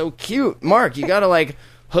girl is so cute. Mark, you gotta like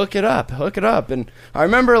hook it up. And I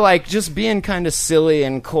remember like just being kind of silly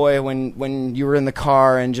and coy when you were in the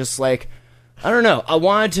car, and just like, I don't know, I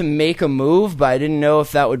wanted to make a move, but I didn't know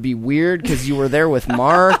if that would be weird because you were there with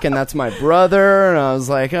Mark, and that's my brother, and I was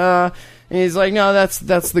like, and he's like, no, that's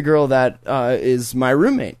the girl that is my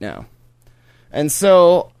roommate now. And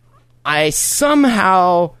so I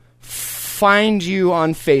somehow find you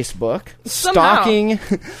on Facebook, stalking,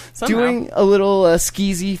 doing a little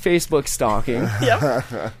skeezy Facebook stalking.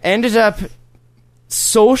 Yep. Ended up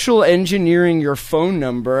social engineering your phone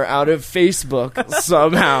number out of Facebook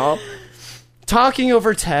somehow. Talking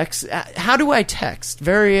over text. How do I text?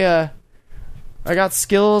 Very, I got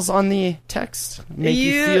skills on the text. Make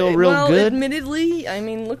you feel real good. Admittedly, I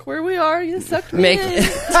mean, look where we are. You sucked me in.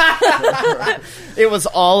 It was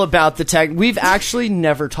all about the text. We've actually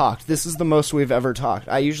never talked. This is the most we've ever talked.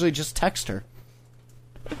 I usually just text her.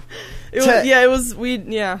 We're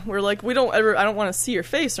like, I don't want to see your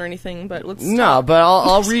face or anything, but let's talk. But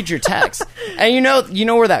I'll read your text. And you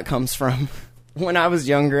know where that comes from. When I was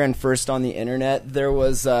younger and first on the internet, there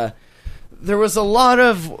was a lot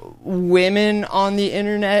of women on the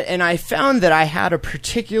internet, and I found that I had a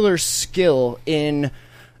particular skill in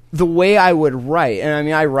the way I would write. And I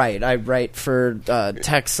mean, I write for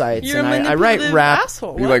tech sites. You're and a I write rap.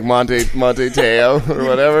 asshole. You like Monte Teo or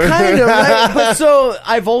whatever? Kind of, right? But so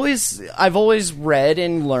I've always read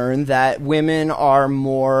and learned that women are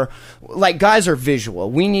more like, guys are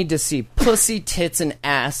visual. We need to see pussy, tits, and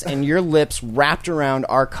ass, and your lips wrapped around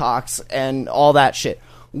our cocks and all that shit.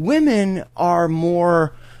 Women are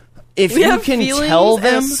more, if we you have can feelings tell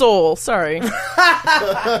them, and a soul. Sorry.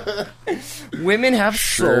 women have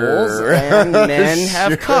souls and men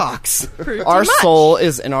have cocks. Pretty Our much. soul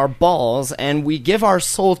is in our balls, and we give our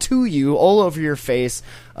soul to you all over your face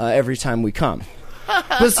every time we come.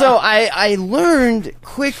 But so I learned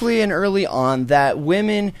quickly and early on that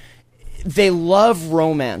women, they love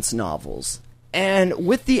romance novels. And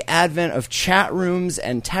with the advent of chat rooms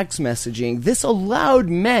and text messaging, this allowed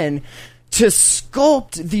men to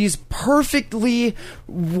sculpt these perfectly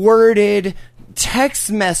worded text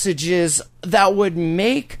messages that would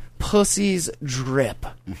make pussies drip.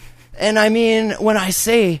 And I mean, when I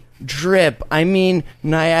say drip, I mean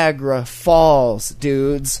Niagara Falls,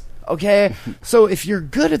 dudes. Okay? So if you're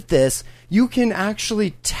good at this, you can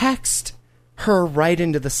actually text her right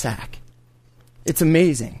into the sack. It's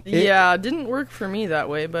amazing. It didn't work for me that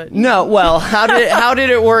way, but no. Well, how did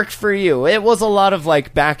it work for you? It was a lot of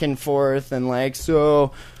like back and forth, and like,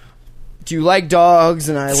 so do you like dogs?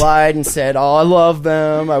 And I lied and said, oh, I love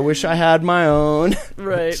them. I wish I had my own.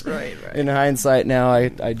 Right. In hindsight, now I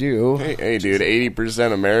do. Hey, dude,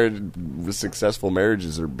 80% of successful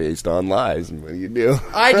marriages are based on lies. And what do you do?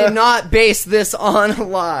 I did not base this on a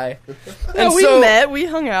lie. No, we met, we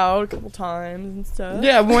hung out a couple times and stuff.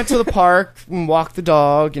 Yeah, we went to the park and walked the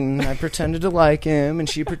dog, and I pretended to like him, and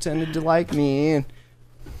she pretended to like me, and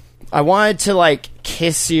I wanted to, like,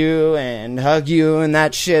 kiss you and hug you and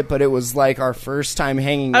that shit, but it was, like, our first time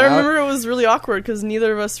hanging out. I remember it was really awkward because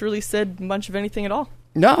neither of us really said much of anything at all.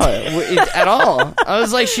 No, at all. I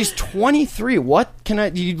was like, she's 23. What can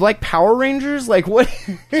I... Do you like Power Rangers? Like, what...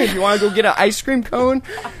 Do you want to go get an ice cream cone?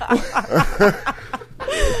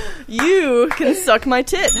 You can suck my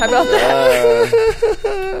tit. How about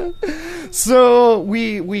that? So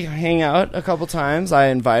we hang out a couple times. I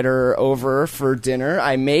invite her over for dinner.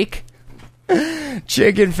 I make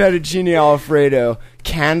chicken fettuccine alfredo,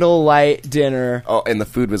 candlelight dinner. Oh, and the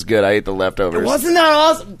food was good. I ate the leftovers. Wasn't that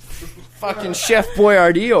awesome? Fucking Chef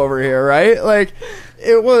Boyardee over here, right? Like,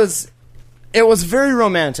 it was very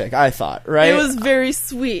romantic, I thought, right? It was very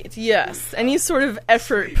sweet, yes. Any sort of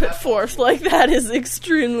effort put forth like that is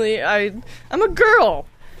extremely... I'm a girl.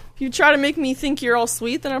 If you try to make me think you're all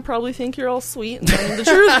sweet, then I probably think you're all sweet. And then the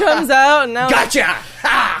truth comes out, and now... Gotcha!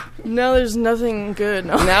 Ha! Now there's nothing good.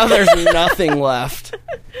 No. Now there's nothing left.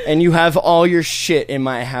 And you have all your shit in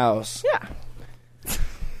my house. Yeah.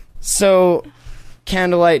 So,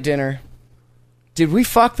 candlelight dinner. Did we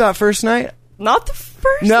fuck that first night? Not the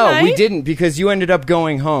first No, night. we didn't, because you ended up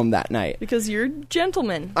going home that night. Because you're a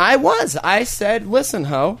gentleman. I was. I said, listen,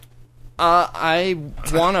 ho, I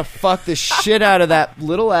want to fuck the shit out of that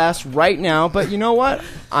little ass right now, but you know what?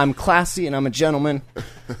 I'm classy and I'm a gentleman.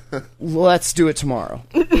 Let's do it tomorrow.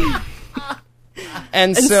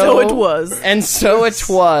 And so it was. And so it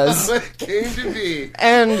was. It came to be.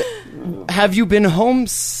 And have you been home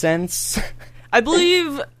since? I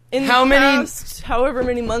believe in How the many- past, however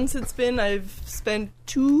many months it's been, I've spent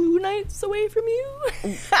 2 nights away from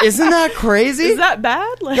you. Isn't that crazy? Is that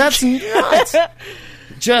bad? Like, That's nuts.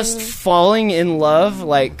 Just falling in love,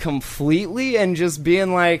 like, completely, and just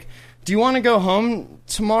being like, do you want to go home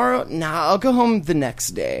tomorrow? Nah, I'll go home the next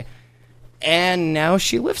day. And now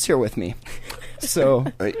she lives here with me. So,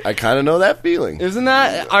 I kind of know that feeling. isn't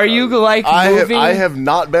that, are you, like, I moving? have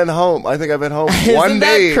not been home. I think I've been home Isn't one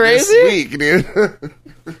that day crazy? this week, dude.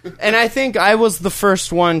 And I think I was the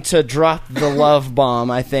first one to drop the love bomb,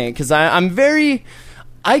 I think. Because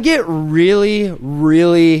I get really,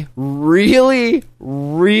 really, really,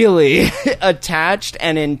 really attached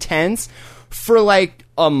and intense for like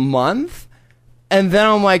a month. And then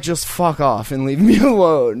I'm like, just fuck off and leave me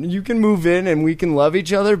alone. You can move in and we can love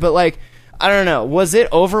each other. But like, I don't know. Was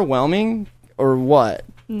it overwhelming or what?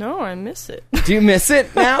 no, I miss it. Do you miss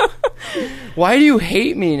it now? Why do you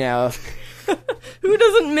hate me now? Who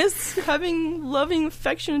doesn't miss having loving,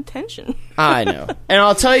 affection, attention? I know. And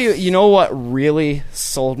I'll tell you, you know what really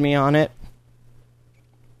sold me on it?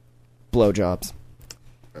 Blowjobs.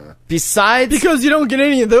 Besides... Because you don't get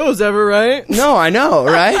any of those ever, right? No, I know,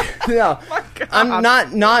 right? No. I'm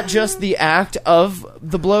not just the act of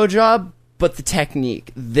the blowjob, but the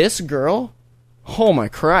technique. This girl, oh my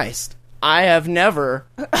Christ. I have never...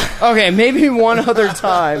 Okay, maybe one other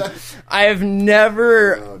time. I have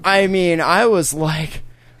never... I mean, I was like,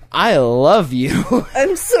 I love you.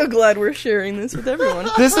 I'm so glad we're sharing this with everyone.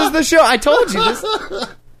 This is the show. I told you. This,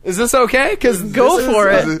 is this okay? Because Go for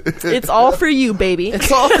it. It's all for you, baby.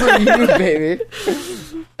 It's all for you, baby.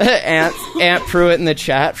 Aunt Pruitt in the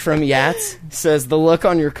chat from Yats says, the look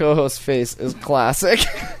on your co-host's face is classic.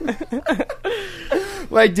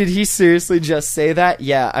 Like, did he seriously just say that?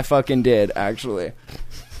 Yeah, I fucking did, actually.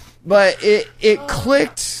 But it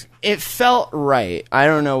clicked. It felt right. I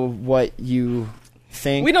don't know what you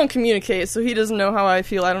think. We don't communicate, so he doesn't know how I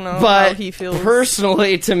feel. I don't know how But he feels.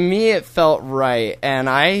 personally, to me, it felt right. And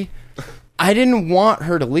I didn't want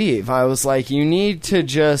her to leave. I was like, you need to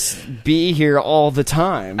just be here all the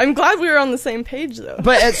time. I'm glad we were on the same page, though.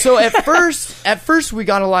 But at first we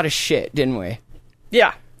got a lot of shit, didn't we?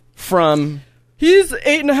 Yeah. From He's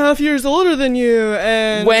 8.5 years older than you,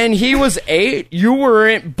 and... when he was 8, you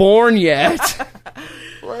weren't born yet.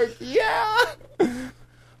 Like, yeah.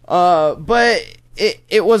 But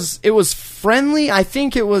it was friendly. I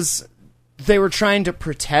think it was, they were trying to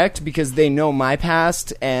protect because they know my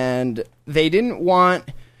past, and they didn't want,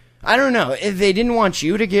 I don't know, they didn't want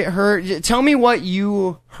you to get hurt. Tell me what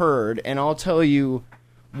you heard, and I'll tell you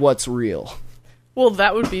what's real. Well,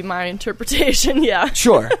 that would be my interpretation, yeah.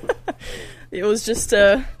 Sure. It was just,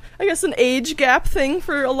 I guess, an age gap thing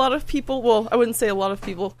for a lot of people. Well, I wouldn't say a lot of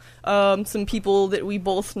people. Some people that we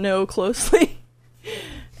both know closely.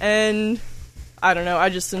 And, I don't know, I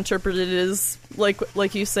just interpreted it as,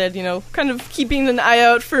 like you said, you know, kind of keeping an eye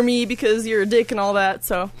out for me because you're a dick and all that,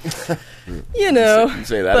 so, you know. You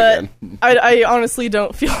say that but again. I honestly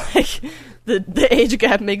don't feel like the age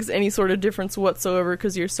gap makes any sort of difference whatsoever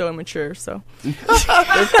because you're so immature, so.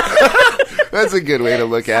 That's a good way to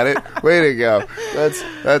look at it. Way to go.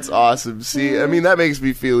 That's awesome. See, I mean, that makes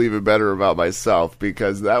me feel even better about myself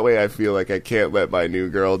because that way I feel like I can't let my new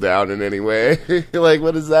girl down in any way. Like,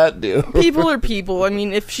 what does that do? People are people. I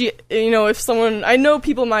mean, if someone, I know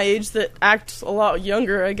people my age that act a lot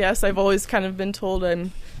younger, I guess. I've always kind of been told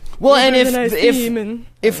I'm Well, and older than I seem, and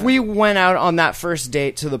if we went out on that first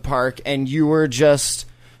date to the park and you were just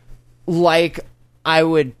like I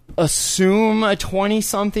would assume a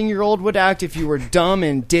 20-something-year-old would act if you were dumb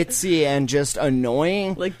and ditzy and just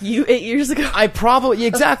annoying. like you 8 years ago. I probably,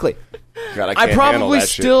 exactly. God, I I can't handle probably that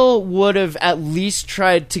shit. still would have at least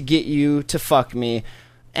tried to get you to fuck me,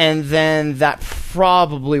 and then that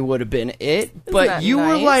probably would have been it. But that you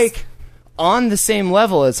were nice? like on the same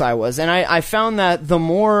level as I was, and I found that the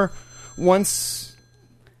more once.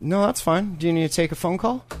 No, that's fine. Do you need to take a phone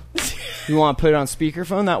call? You want to put it on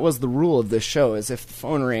speakerphone? That was the rule of this show, is if the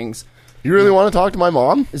phone rings. You really want to talk to my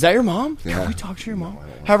mom? Is that your mom? Yeah. Can we talk to your mom?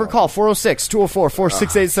 Have her call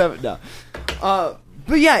 406-204-4687. No.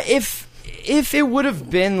 But yeah, if it would have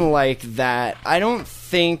been like that, I don't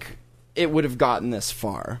think it would have gotten this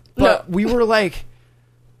far. But No.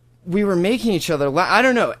 we were making each other laugh. I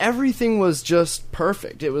don't know. Everything was just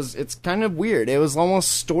perfect. It's kind of weird. It was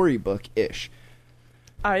almost storybook-ish.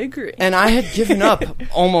 I agree. And I had given up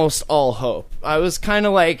almost all hope. I was kind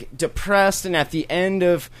of like depressed, and at the end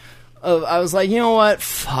of I was like, you know what?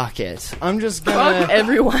 Fuck it. I'm just gonna... Fuck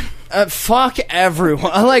everyone. Fuck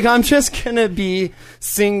everyone. Like, I'm just gonna be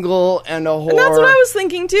single and a whore. And that's what I was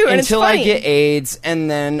thinking, too, and until it's funny. I get AIDS, and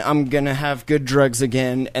then I'm gonna have good drugs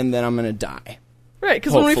again, and then I'm gonna die. Right,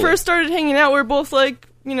 because when we Hopefully. first started hanging out, we were both like,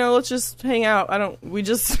 let's just hang out.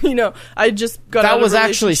 I just got out That of was a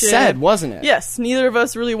actually relationship. said, wasn't it? Yes, neither of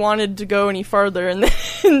us really wanted to go any farther, and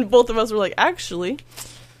then both of us were like, actually...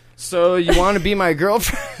 So, you want to be my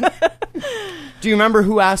girlfriend? Do you remember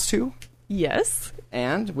who asked who? Yes.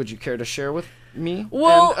 And would you care to share with me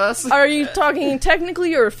Well, and us? are you talking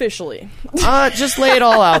technically or officially? Just lay it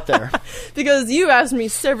all out there. Because you asked me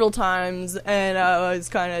several times, and I was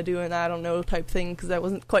kind of doing I don't know type thing because I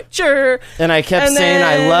wasn't quite sure. And I kept And saying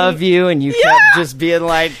I then- love you, and you kept just being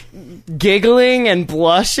like giggling and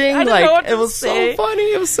blushing. I don't like know what it to was say. so funny.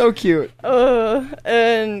 It was so cute.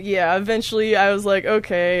 And yeah, eventually I was like,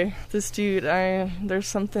 okay, this dude, there's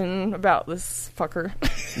something about this fucker.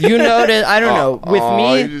 You noticed? I don't know. With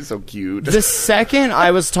me, you're so cute. the second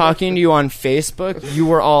I was talking to you on Facebook, you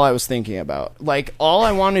were all I was thinking about. Like, all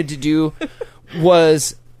I wanted to do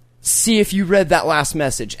was see if you read that last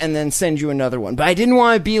message and then send you another one. But I didn't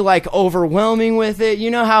want to be, like, overwhelming with it.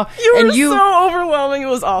 You know how... You were so overwhelming. It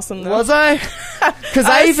was awesome, though. Was I? Because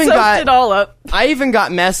I even soaked got... it all up. I even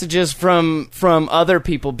got messages from other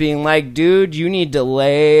people being like, dude, you need to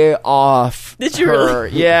lay off Did you her.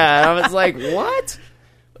 really? Yeah. And I was like, what?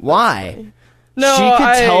 Why? No, she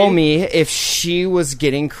could tell me if she was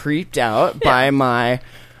getting creeped out by my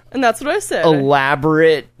And that's what I said.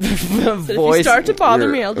 elaborate But if voice. you start to bother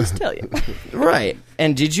You're- me, I'll just tell you. Right.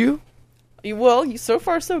 And did you? Well, so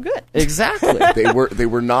far so good. Exactly. They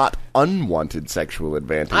were not unwanted sexual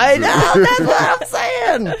advantages. I know, that's what I'm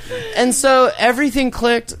saying. And so everything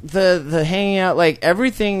clicked, the hanging out, like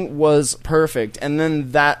everything was perfect. And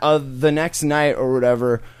then the next night or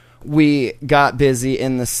whatever, we got busy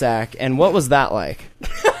in the sack. And what was that like?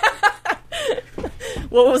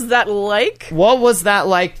 What was that like? What was that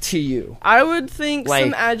like to you? I would think Like-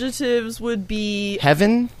 some adjectives would be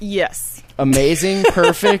Heaven? yes. Amazing?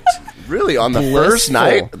 Perfect? Really, on the Blissful. first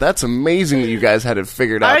night? That's amazing that you guys had it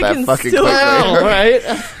figured out I that can fucking still quickly. tell.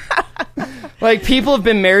 Right? Like, people have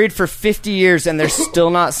been married for 50 years and they're still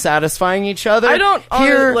not satisfying each other. I don't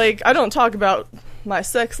Here, I don't talk about my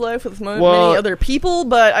sex life with many Well, other people,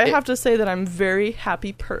 but I have to say that I'm a very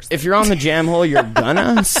happy person. if you're on the jam hole, you're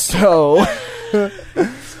gonna. So,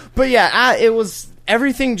 but yeah, it was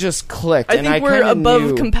everything just clicked. I and think I we're kinda above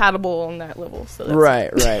knew, compatible on that level. So that's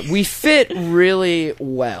Right. We fit really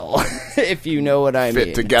well, if you know what I mean.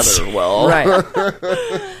 Fit together well. Right.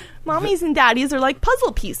 Mommies and daddies are like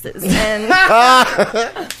puzzle pieces,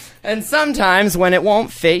 and And sometimes when it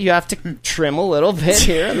won't fit, you have to trim a little bit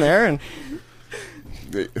here and there. And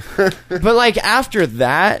but like after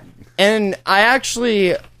that, and I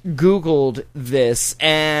actually Googled this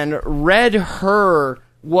and read her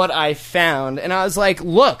what I found, and I was like,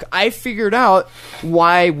 look, I figured out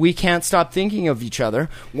why we can't stop thinking of each other,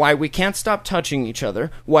 why we can't stop touching each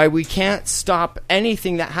other, why we can't stop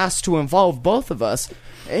anything that has to involve both of us.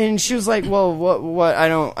 And she was like, well, what I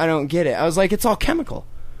don't get it. I was like, it's all chemical.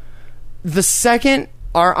 The second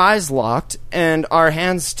our eyes locked and our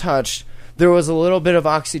hands touched, there was a little bit of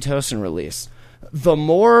oxytocin release. The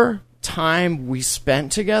more time we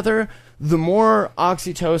spent together, the more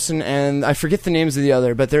oxytocin, and I forget the names of the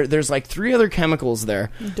other, but there's like 3 other chemicals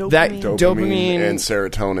there. Dopamine. That Dopamine and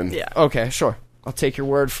serotonin. yeah. Okay, sure. I'll take your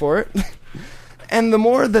word for it. And the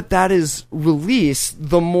more that is released,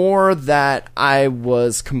 the more that I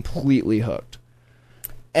was completely hooked.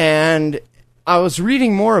 And I was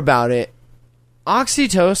reading more about it.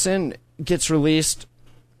 Oxytocin gets released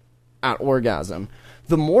at orgasm.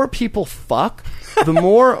 The more people fuck, the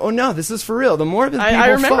more... oh, no, this is for real. The more that I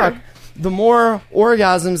people remember. fuck, the more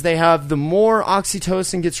orgasms they have, the more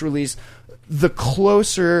oxytocin gets released, the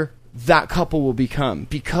closer that couple will become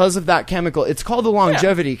because of that chemical. It's called the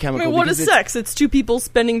longevity I chemical. mean, what because is it's- sex? It's two people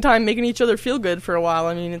spending time making each other feel good for a while.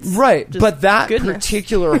 I mean, it's Right, just but that goodness.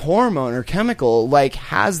 particular hormone or chemical like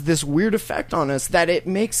has this weird effect on us that it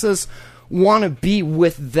makes us want to be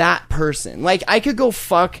with that person. Like, I could go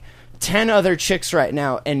fuck 10 other chicks right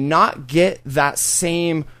now and not get that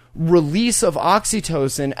same release of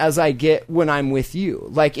oxytocin as I get when I'm with you.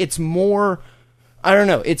 Like, it's more, I don't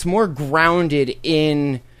know, it's more grounded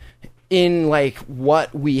in like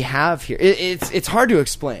what we have here. It's hard to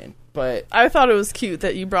explain, but I thought it was cute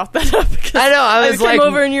that you brought that up. Because I know, I was came like-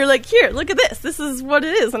 over and you're like, here, look at this. This is what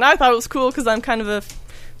it is. And I thought it was cool because I'm kind of a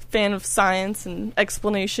fan of science and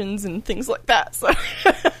explanations and things like that. So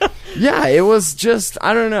yeah, it was just,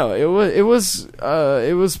 I don't know, it was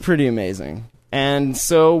pretty amazing. And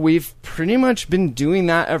so we've pretty much been doing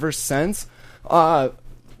that ever since. The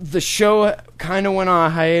show kind of went on a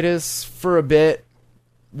hiatus for a bit.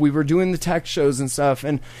 We were doing the tech shows and stuff,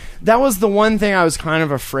 and that was the one thing I was kind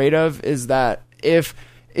of afraid of, is that if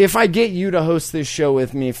I get you to host this show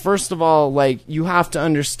with me, first of all, like, you have to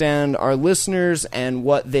understand our listeners and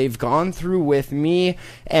what they've gone through with me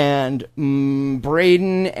and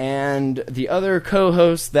Braden and the other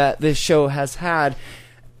co-hosts that this show has had,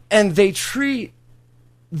 and they treat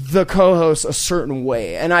the co-hosts a certain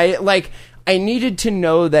way. And I needed to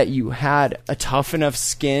know that you had a tough enough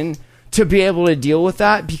skin to be able to deal with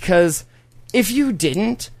that, because if you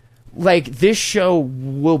didn't, like, this show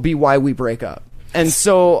will be why we break up. And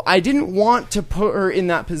so I didn't want to put her in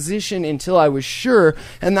that position until I was sure,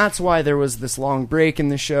 and that's why there was this long break in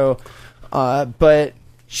the show. But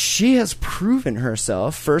she has proven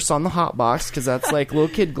herself, first on the hot box, because that's like little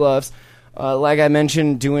kid gloves. Like I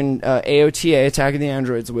mentioned, doing AOTA, Attack of the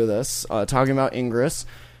Androids, with us, talking about Ingress.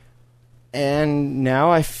 And now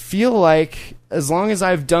I feel like, as long as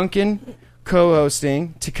I have Duncan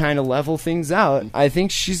co-hosting to kind of level things out, I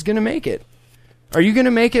think she's going to make it. Are you going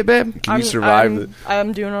to make it, babe? Can you survive?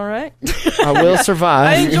 I'm doing all right. I will survive.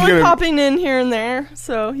 I enjoy popping in here and there,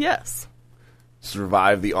 so yes.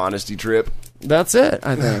 Survive the honesty trip. That's it,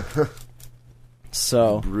 I think.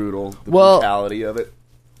 So Brutal. The well, brutality of it.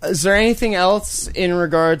 Is there anything else in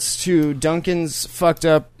regards to Duncan's fucked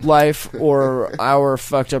up life or our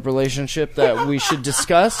fucked up relationship that we should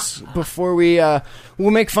discuss before we'll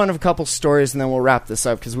make fun of a couple stories and then we'll wrap this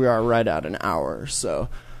up, because we are right at an hour. So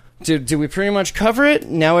did we pretty much cover it?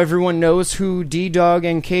 Now everyone knows who D-Dog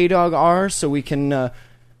and K-Dog are, so we can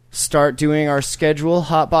start doing our schedule.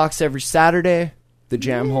 Hotbox every Saturday, the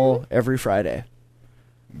Jam Hole every Friday.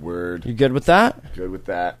 Word. You good with that? Good with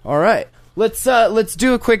that. All right. Let's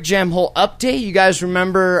do a quick Jam Hole update. You guys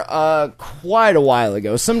remember quite a while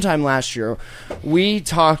ago, sometime last year, we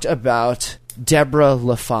talked about Deborah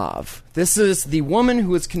LaFave. This is the woman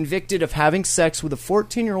who was convicted of having sex with a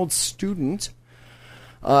 14-year-old student.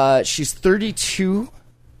 She's 32.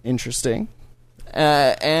 Interesting.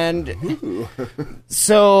 And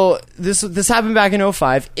so this happened back in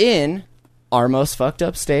 2005 in our most fucked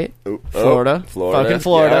up state, Florida. Florida. Fucking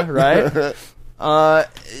Florida, Yeah. right?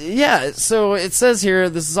 Yeah, so it says here,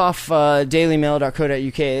 this is off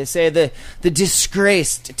dailymail.co.uk, they say the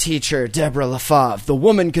disgraced teacher, Deborah LaFave, the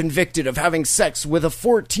woman convicted of having sex with a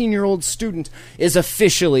 14-year-old student, is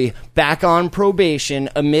officially back on probation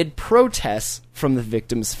amid protests from the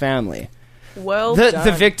victim's family. Well The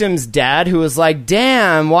done. victim's dad, who was like,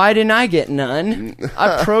 damn, why didn't I get none?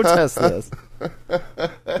 I protest this.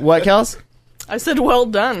 What, Kels? I said well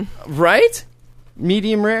done. Right?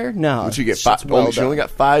 Medium rare? No. Did you get Shit's five? She only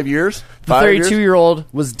got 5 years? The 32-year-old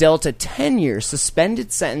was dealt a 10-year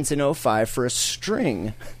suspended sentence in 2005 for a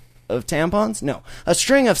string of tampons? No. A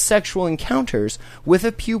string of sexual encounters with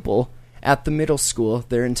a pupil at the middle school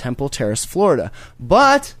there in Temple Terrace, Florida.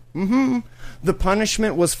 But, the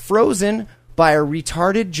punishment was frozen by a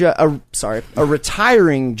retiring judge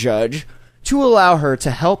to allow her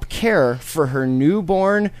to help care for her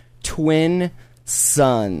newborn twin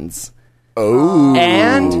sons. Oh.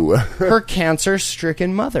 And her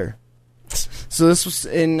cancer-stricken mother. So this was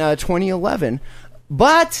in 2011.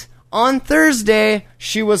 But on Thursday,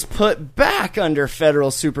 she was put back under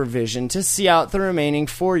federal supervision to see out the remaining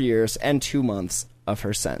 4 years and 2 months of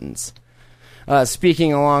her sentence.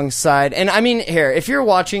 Speaking alongside, and I mean, here, if you're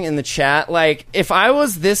watching in the chat, like, if I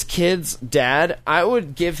was this kid's dad, I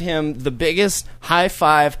would give him the biggest high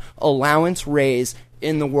five allowance raise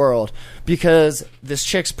in the world, because this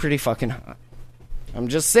chick's pretty fucking hot. I'm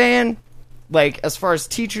just saying, like, as far as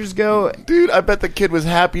teachers go, Dude, I bet the kid was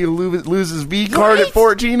happy to lose his V card Right? at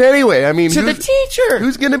 14 anyway. I mean, to the teacher.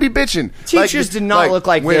 Who's going to be bitching? Teachers did not look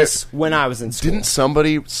like this when I was in school. Didn't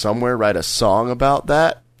somebody somewhere write a song about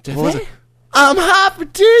that? Did What was they? it? I'm hot for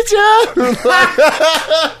teacher.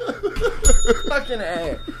 Fucking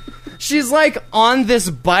A. She's like on this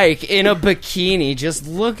bike in a bikini, just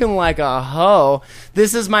looking like a hoe.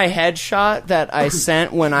 This is my headshot that I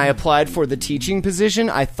sent when I applied for the teaching position.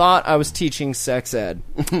 I thought I was teaching sex ed.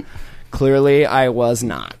 Clearly, I was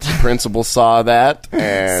not. Principal saw that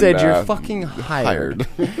and Said you're fucking hired.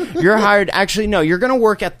 You're hired. Actually, no, you're going to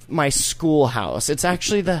work at my schoolhouse. It's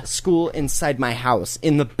actually the school inside my house,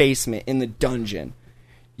 in the basement, in the dungeon.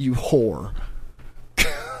 You whore.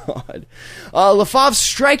 God. LaFave's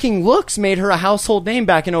striking looks made her a household name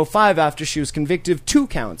back in 2005 after she was convicted of 2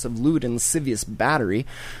 counts of lewd and lascivious battery,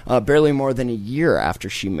 barely more than a year after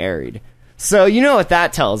she married. So you know what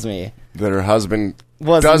that tells me. that her husband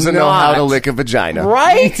doesn't know how to not. lick a vagina.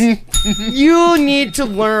 Right? You need to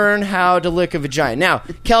learn how to lick a vagina. Now,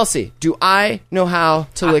 Kelsey, do I know how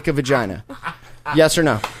to lick a vagina? Yes or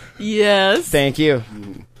no? Yes. Thank you.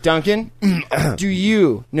 Duncan, do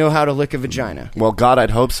you know how to lick a vagina? Well, God, I'd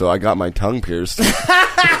hope so. I got my tongue pierced.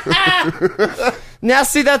 Now,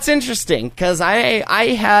 see, that's interesting, because I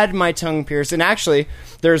had my tongue pierced, and actually,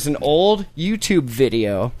 there's an old YouTube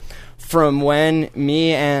video from when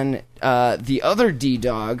me and the other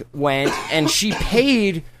D-Dog went, and she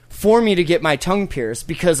paid for me to get my tongue pierced,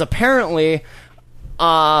 because apparently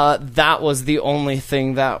that was the only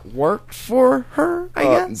thing that worked for her, I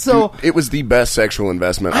guess. So dude, it was the best sexual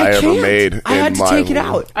investment I ever made. I had to take it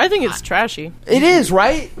out. I think it's trashy. It is,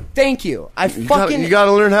 right? Thank you. You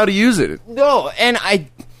gotta learn how to use it. No, and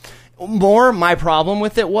my problem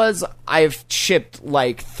with it was I've chipped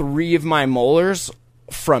like 3 of my molars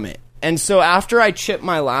from it. And so after I chipped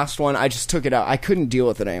my last one, I just took it out. I couldn't deal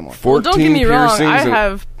with it anymore. Well, don't get me wrong. I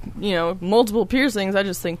have, multiple piercings. I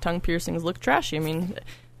just think tongue piercings look trashy. I mean,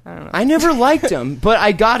 I don't know. I never liked them, but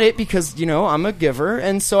I got it because, I'm a giver.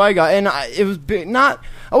 And so I got, it was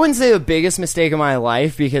I wouldn't say the biggest mistake of my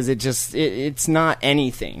life because it's not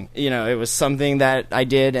anything. It was something that I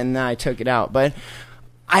did and then I took it out. But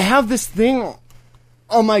I have this thing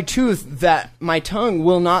on my tooth that my tongue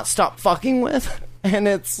will not stop fucking with. And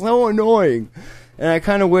it's so annoying. And I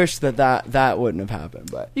kind of wish that wouldn't have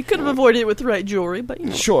happened. But you could have avoided it with the right jewelry,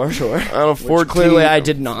 but Sure. Clearly I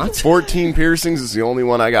did not. 14 piercings is the only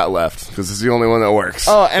one I got left, because it's the only one that works.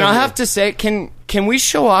 Oh, and I'll have to say, can we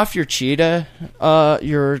show off your cheetah,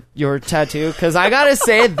 your tattoo? Because I gotta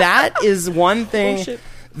say, that is one thing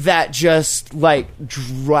that just,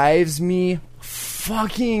 drives me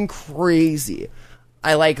fucking crazy.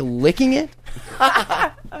 I like licking it.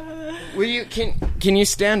 Can you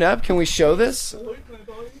stand up? Can we show this?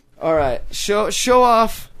 All right, show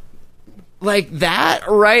off like that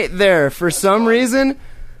right there. For some reason,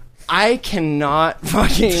 I cannot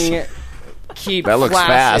fucking keep. That looks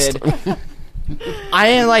flaccid. fast. I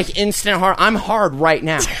am instant hard. I'm hard right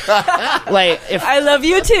now. If I love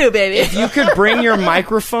you too, baby. If you could bring your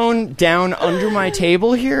microphone down under my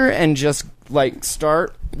table here and just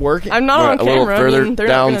start working. I'm not on a little camera. further they're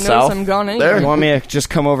down not gonna south. notice I'm gone anyway. There. You want me to just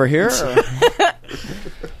come over here? Or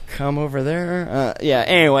come over there? Yeah,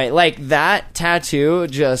 anyway, that tattoo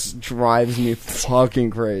just drives me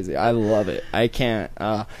fucking crazy. I love it. I can't.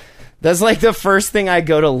 That's the first thing I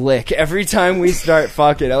go to lick every time we start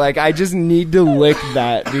fucking. I just need to lick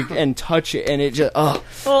that and touch it, and it just. Well,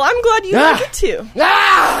 I'm glad you like it too.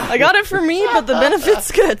 I got it for me, but the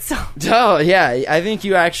benefit's good. So. Oh yeah, I think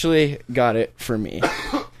you actually got it for me.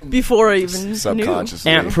 Before I even knew.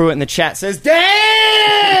 Subconsciously. Aunt Pruitt in the chat says,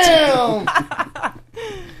 "Damn!"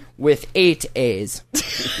 With 8 A's.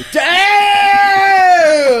 Damn!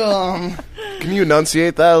 Can you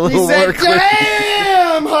enunciate that a little He said, more clearly?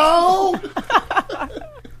 damn, ho!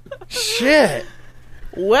 Shit.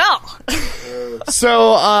 Well.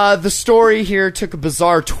 So, the story here took a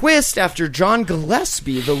bizarre twist after John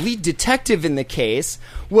Gillespie, the lead detective in the case,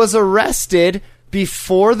 was arrested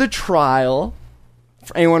before the trial.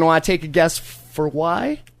 Anyone want to take a guess for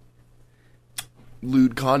why?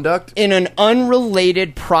 Lewd conduct? In an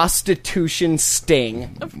unrelated prostitution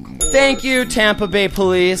sting. Thank you, Tampa Bay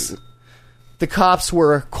Police. The cops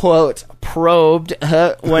were, quote, probed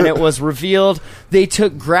when it was revealed they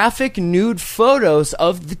took graphic nude photos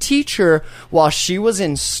of the teacher while she was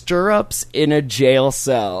in stirrups in a jail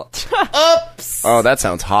cell. Oops! Oh, that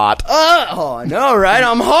sounds hot. Oh, I know, right?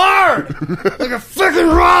 I'm hard! Like a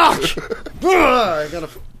freaking rock! I gotta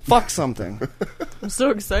fuck something. I'm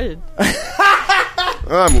so excited.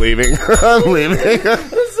 I'm leaving. I'm leaving. I'm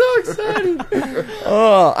so excited.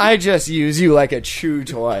 Oh, I just use you like a chew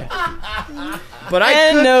toy. But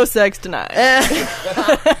no sex tonight.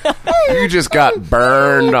 You just got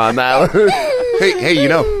burned on that one. Hey, you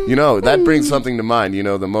know, that brings something to mind. You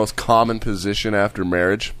know, the most common position after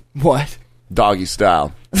marriage? What? Doggy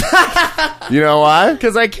style. You know why?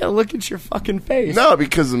 Because I can't look at your fucking face. No,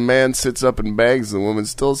 because the man sits up and begs, the woman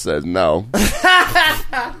still says no.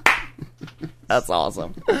 That's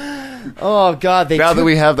awesome. Oh, God. Now that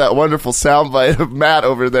we have that wonderful soundbite of Matt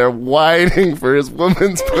over there whining for his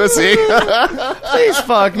woman's pussy. Please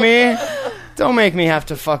fuck me. Don't make me have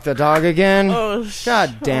to fuck the dog again. Oh,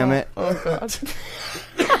 God damn it. Oh, God.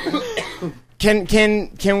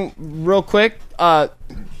 Can real quick,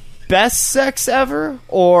 best sex ever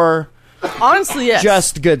or honestly, yes.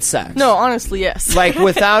 Just good sex? No, honestly, yes.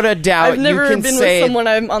 Without a doubt, I've never you can been say, with someone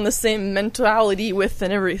I'm on the same mentality with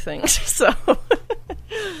and everything. So.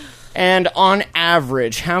 And on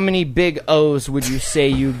average, how many big O's would you say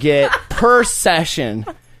you get per session?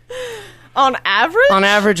 On average? On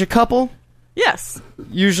average, a couple. Yes.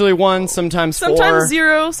 Usually one, sometimes four. Sometimes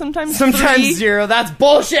zero, sometimes three. Zero. That's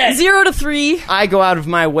bullshit. 0 to 3. I go out of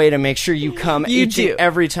my way to make sure you come each and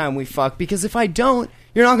every time we fuck, because if I don't,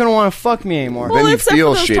 you're not going to want to fuck me anymore. Then you except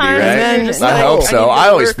feel for those shitty, times right? when you're just I like, hope I so. need to I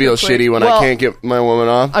always work feel real quick. shitty when Well, I can't get my woman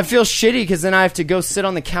off. I feel shitty because then I have to go sit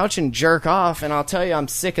on the couch and jerk off, and I'll tell you I'm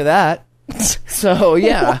sick of that. So,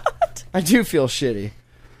 yeah. I do feel shitty.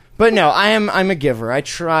 But no, I'm a giver. I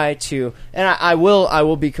try to, and I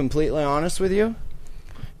will be completely honest with you.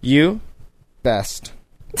 You, best.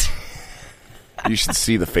 You should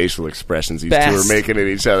see the facial expressions these Best. two are making at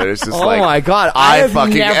each other. It's just Oh my God. I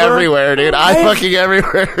fucking everywhere, dude. I fucking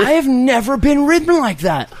everywhere. I have never been ridden like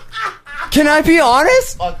that. Can I be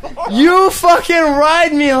honest? You fucking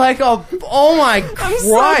ride me like a... Oh my Christ. I'm so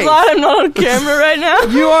glad I'm not on camera right now.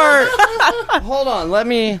 You are... Hold on. Let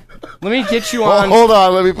me get you on... Hold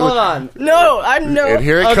on, let me put... Hold on. No, I'm no. And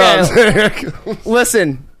here it Okay. comes. Here it comes.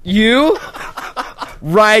 Listen, you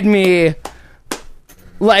ride me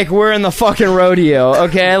like we're in the fucking rodeo,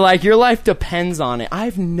 okay? Like your life depends on it.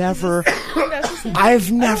 I've never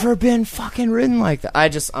been fucking ridden like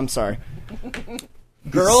that. I'm sorry.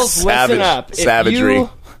 Girls, listen up. Savagery.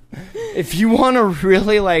 If you want to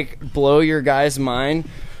really like blow your guy's mind,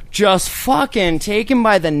 just fucking take him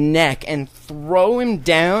by the neck and throw him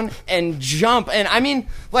down and jump. And I mean,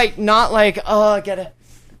 like, not like, oh, I gotta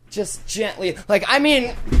just gently. Like, I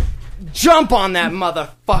mean, jump on that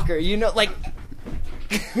motherfucker. You know, like.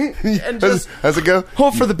 And just How's it go?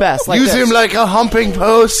 hope for the best. Like Use this. him like a humping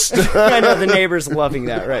post. I know the neighbor's loving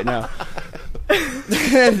that right now.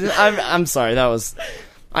 I'm sorry. That was.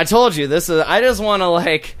 I told you this is. I just want to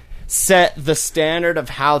like set the standard of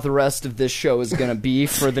how the rest of this show is gonna be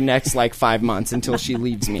for the next like 5 months until she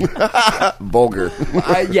leaves me. Vulgar.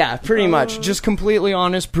 Yeah, pretty much. Just completely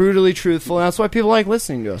honest, brutally truthful. And that's why people like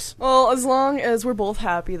listening to us. Well, as long as we're both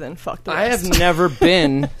happy, then fuck the I rest. have never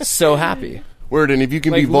been so happy. Word, and if you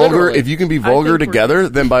can Like, be vulgar, literally. if you can be vulgar think we're together,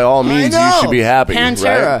 then by all means you should be happy,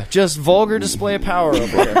 Pantera, right? just vulgar display of power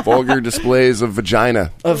over here. Vulgar displays of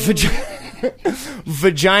vagina. Of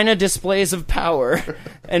vagina displays of power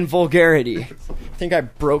and vulgarity. I think I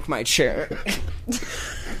broke my chair.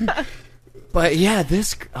 But yeah,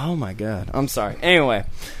 this... Oh my God. I'm sorry. Anyway.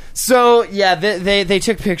 So, yeah, they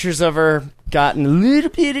took pictures of her, got in a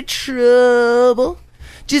little bit of trouble.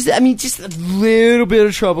 Just a little bit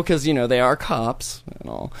of trouble because, you know, they are cops and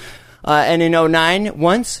all. And in 2009,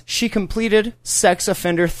 once she completed sex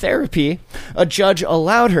offender therapy, a judge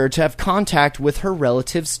allowed her to have contact with her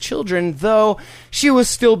relatives' children, though she was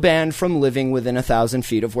still banned from living within 1,000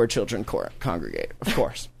 feet of where children congregate, of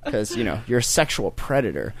course. Because, you know, you're a sexual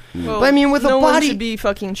predator. Well, but I mean, with no a one body... should be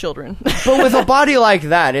fucking children. But with a body like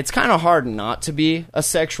that, it's kind of hard not to be a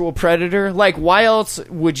sexual predator. Like, why else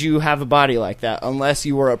would you have a body like that unless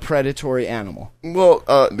you were a predatory animal? Well,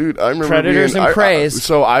 dude, I remember Predators and preys.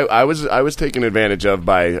 So I was taken advantage of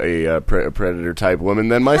by a predator type woman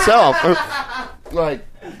than myself. Like,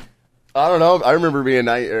 I don't know. I remember being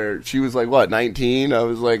she was like what, 19? I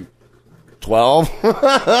was like 12.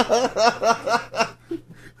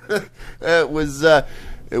 It was a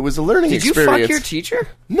learning Did you experience. fuck your teacher?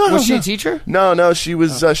 No, Was she no. a teacher? No, she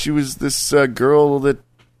was this girl that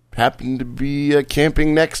happened to be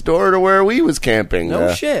camping next door to where we was camping.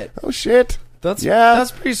 No shit. Oh shit.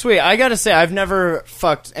 That's pretty sweet. I gotta say, I've never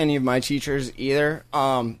fucked any of my teachers either.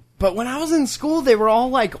 But when I was in school, they were all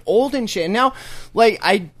like old and shit. And now, like,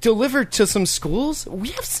 I delivered to some schools. We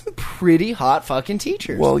have some pretty hot fucking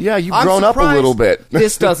teachers. Well, yeah, you've I'm grown up a surprised little bit.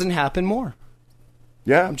 This doesn't happen more.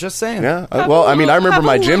 Yeah, I'm just saying. Yeah. Have Well, a I mean, I little- remember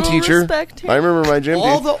my have a gym little teacher. respect here. I remember my gym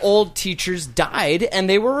All teacher. the old teachers died, and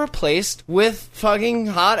they were replaced with fucking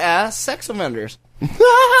hot-ass sex offenders.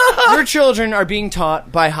 Your children are being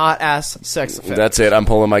taught by hot-ass sex offenders. That's it. I'm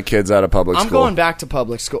pulling my kids out of public I'm school. going back to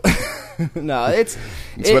public school. No, That's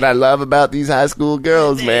what I love about these high school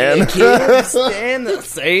girls, man. The kids stand the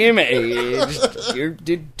same age.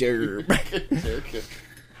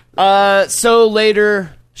 So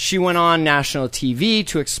later, she went on national TV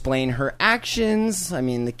to explain her actions. I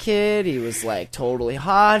mean, the kid, he was like totally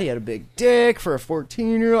hot. He had a big dick for a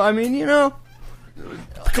 14-year-old. I mean, you know,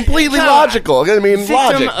 Completely logical. I mean, victim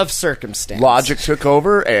logic. of circumstance. Logic took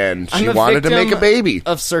over, and she wanted to make a baby.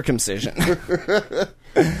 Of circumcision.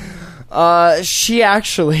 She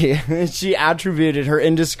attributed her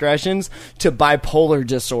indiscretions to bipolar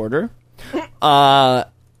disorder,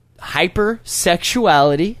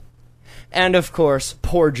 hypersexuality, and of course,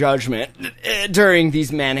 poor judgment during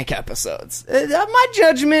these manic episodes. My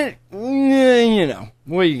judgment, you know,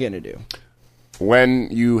 what are you gonna do? When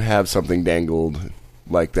you have something dangled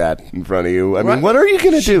like that in front of you. I mean, Right. what are you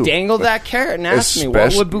going to do? Dangled that carrot and asked me,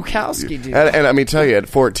 what would Bukowski do? And I mean, tell you, at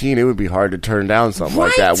 14, it would be hard to turn down something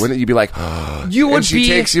like that, wouldn't it? You'd be like, You would and she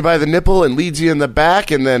takes you by the nipple and leads you in the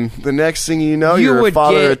back, and then the next thing you know, you're a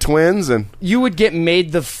father of twins. And you would get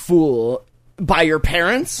made the fool by your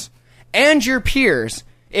parents and your peers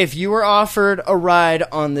if you were offered a ride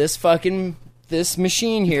on this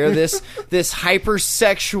machine here, this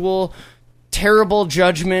hypersexual, terrible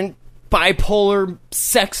judgment, bipolar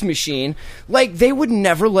sex machine. Like, they would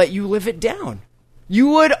never let you live it down. You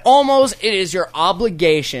would it is your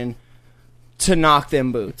obligation to knock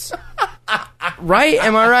them boots. Right?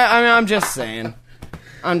 Am I right? I mean, I'm just saying.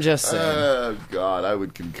 God, I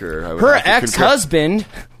would concur. Her ex-husband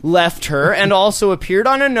left her and also appeared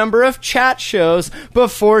on a number of chat shows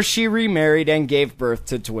before she remarried and gave birth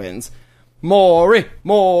to twins. Maury,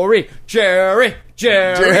 Jerry,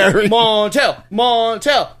 Montel,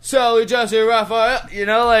 Sally, Jesse, Raphael. You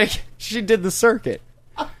know, like, she did the circuit.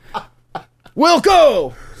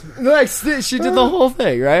 Wilco! Like, she did the whole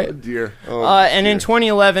thing, right? Oh, dear. And in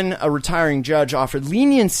 2011, a retiring judge offered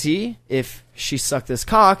leniency if she sucked this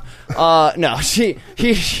cock. No, he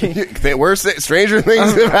stranger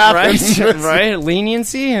things have happened. Right?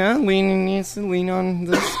 Leniency, huh? Lean on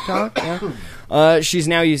this cock, yeah. She's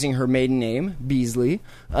now using her maiden name, Beasley.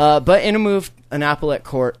 But in a move, an appellate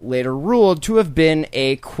court later ruled to have been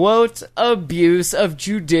a, quote, abuse of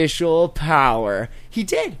judicial power. He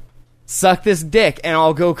did. Suck this dick, and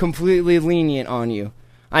I'll go completely lenient on you.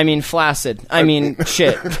 I mean, flaccid. I mean,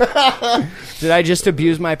 shit. Did I just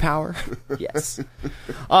abuse my power? Yes.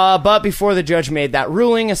 But before the judge made that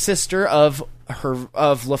ruling, a sister of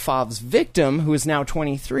LaFave's victim, who is now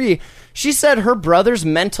 23, she said her brother's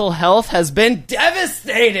mental health has been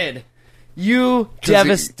devastated.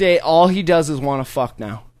 All he does is want to fuck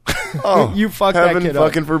now. Oh, you fuck that kid up.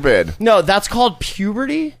 Fucking forbid. No, that's called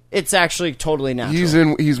puberty. It's actually totally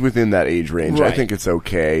natural. He's within that age range. Right. I think it's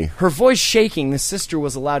okay. Her voice shaking, the sister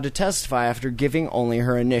was allowed to testify after giving only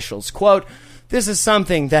her initials. Quote, "This is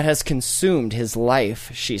something that has consumed his life,"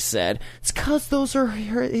 she said. "It's because those are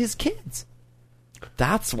his kids."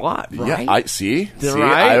 That's what, right? Yeah, I see.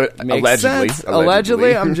 Right? Makes Allegedly. sense.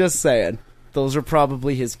 Allegedly, I'm just saying. Those are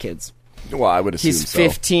probably his kids. Well, I would assume he's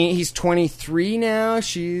 15. He's 23 now.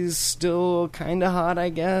 She's still kind of hot, I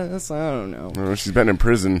guess. I don't know. Well, she's been in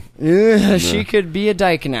prison. Yeah, she could be a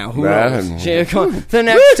dyke now. Who knows? The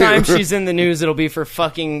next time she's in the news, it'll be for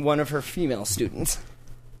fucking one of her female students.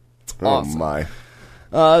 Awesome. Oh,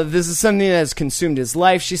 my. This is something that has consumed his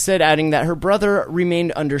life, she said, adding that her brother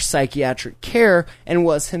remained under psychiatric care and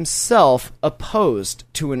was himself opposed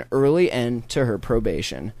to an early end to her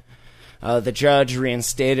probation. The judge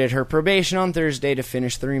reinstated her probation on Thursday to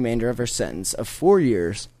finish the remainder of her sentence of 4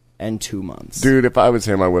 years and 2 months. Dude, if I was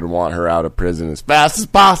him, I would want her out of prison as fast as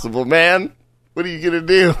possible, man. What are you going to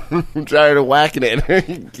do? I'm tired of whacking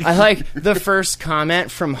it. I like the first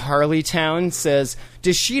comment from Harleytown says,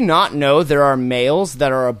 "Does she not know there are males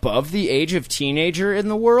that are above the age of teenager in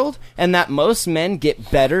the world? And that most men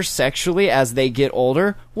get better sexually as they get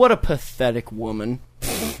older? What a pathetic woman."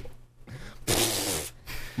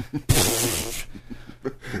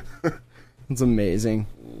 It's amazing.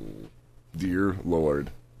 Dear Lord.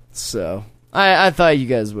 So, I thought you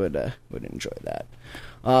guys would enjoy that.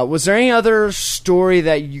 Was there any other story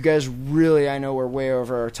that you guys really, I know we're way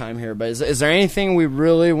over our time here, but is there anything we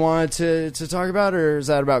really wanted to talk about, or is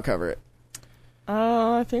that about cover it?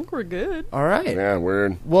 I think we're good. All right. Yeah,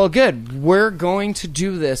 Well, good. We're going to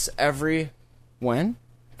do this when?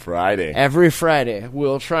 Friday. Every Friday.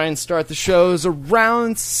 We'll try and start the shows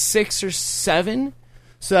around 6 or 7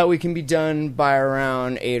 so that we can be done by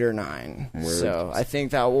around 8 or 9. Word. So I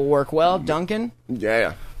think that will work well. Duncan?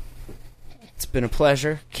 Yeah. It's been a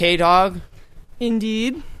pleasure. K-Dog?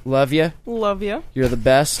 Indeed. Love you. Love you. You're the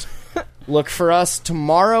best. Look for us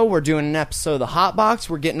tomorrow. We're doing an episode of the Hot Box.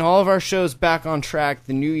 We're getting all of our shows back on track.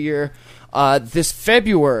 The new year. This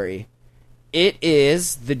February, it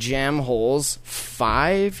is the Jam Hole's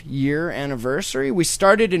 5-year anniversary. We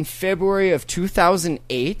started in February of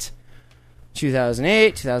 2008.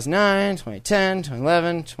 2008, 2009, 2010,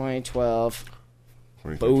 2011, 2012.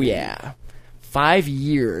 Oh, yeah. 5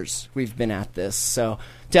 years we've been at this. So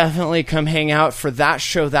definitely come hang out for that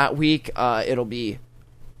show that week. It'll be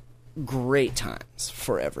great times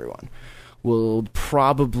for everyone. We'll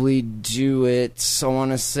probably do it, I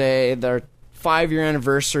want to say their 5-year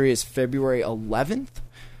anniversary is February 11th.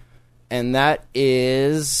 And that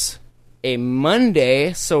is a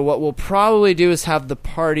Monday, so what we'll probably do is have the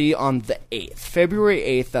party on the 8th. February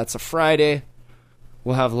 8th, that's a Friday.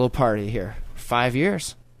 We'll have a little party here. 5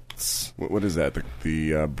 years. bits. What is that?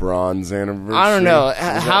 The bronze anniversary? I don't know.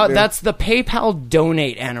 How That's the PayPal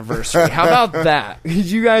donate anniversary. How about that?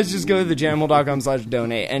 You guys just go to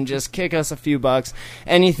thejamhole.com/donate and just kick us a few bucks.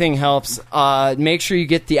 Anything helps. Make sure you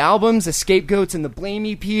get the albums, the Scapegoats, and the Blame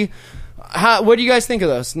EP. What do you guys think of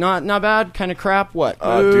those? Not bad? Kind of crap? What?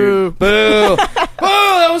 Dude. Boo! Boo!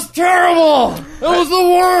 That was terrible! That was the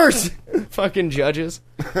worst! Fucking judges.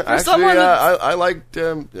 Actually, someone I liked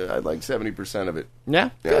 70% of it.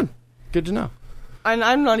 Yeah? Yeah. Good to know. And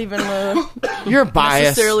I'm not even You're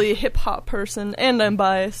biased. necessarily a hip hop person, and I'm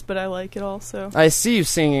biased, but I like it also. I see you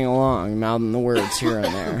singing along, mouthing the words here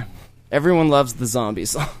and there. Everyone loves the zombie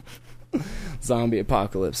song. Zombie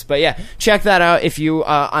apocalypse. But yeah, check that out. If you,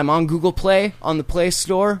 I'm on Google Play, on the Play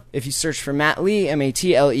Store. If you search for Matt Lee,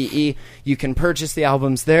 Matlee, you can purchase the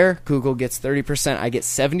albums there. Google gets 30%, I get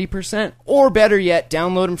 70%. Or better yet,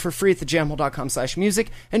 download them for free at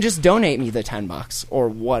thejamhole.com/music and just donate me the $10 or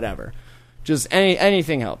whatever. Just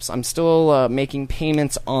anything helps. I'm still making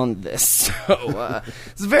payments on this, so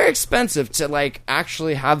it's very expensive to like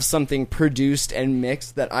actually have something produced and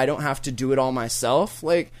mixed that I don't have to do it all myself.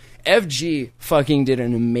 Like FG fucking did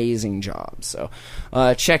an amazing job. So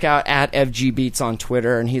check out at FG Beats on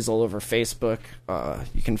Twitter, and he's all over Facebook.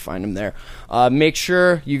 You can find him there. Make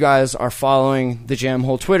sure you guys are following the Jam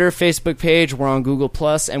Hole Twitter, Facebook page. We're on Google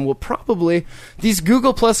Plus, and we'll probably, these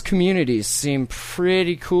Google Plus communities seem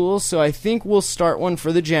pretty cool, so I think we'll start one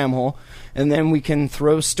for the Jam Hole, and then we can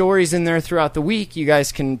throw stories in there throughout the week. You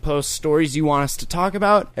guys can post stories you want us to talk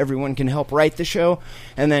about. Everyone can help write the show,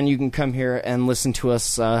 and then you can come here and listen to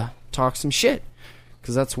us talk some shit,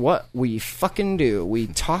 because that's what we fucking do. We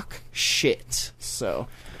talk shit. So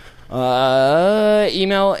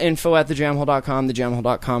email info@thejamhole.com,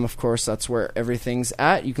 thejamhole.com, of course, that's where everything's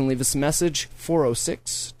at. You can leave us a message,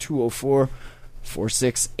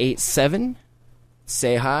 406-204-4687.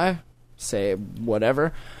 Say hi, say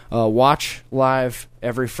whatever. Watch live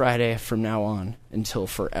every Friday from now on until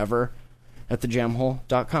forever at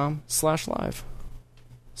thejamhole.com/live.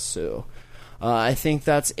 So I think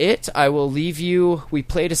that's it. I will leave you. We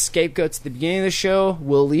played a Scapegoats at the beginning of the show.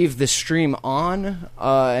 We'll leave the stream on,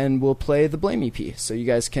 and we'll play the Blame EP, so you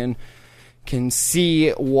guys can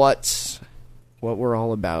see what we're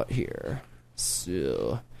all about here.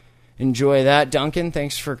 So enjoy that, Duncan.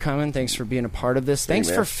 Thanks for coming. Thanks for being a part of this.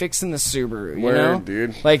 Thanks for fixing the Subaru. You know,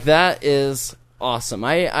 dude. Like that is awesome.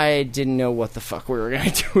 I didn't know what the fuck we were gonna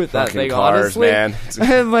do with that thing. Cars, honestly, man. I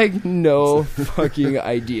had like no fucking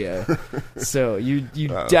idea. So you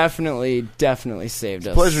definitely saved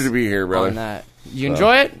us. Pleasure to be here, brother. On that, you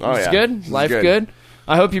enjoy it? Oh, It's yeah. good. It's Life good. good.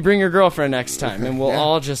 I hope you bring your girlfriend next time, and we'll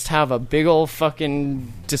all just have a big old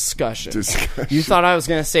fucking discussion. You thought I was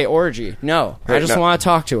gonna say orgy? No, I just want to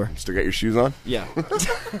talk to her. Still got your shoes on? Yeah.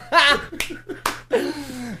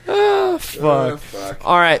 Oh, fuck.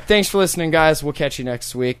 All right. Thanks for listening, guys. We'll catch you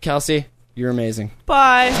next week. Kelsey, you're amazing.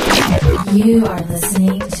 Bye. You are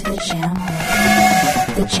listening to the Jam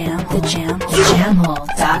Hole. The Jam Hole.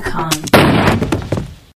 Jamhole.com.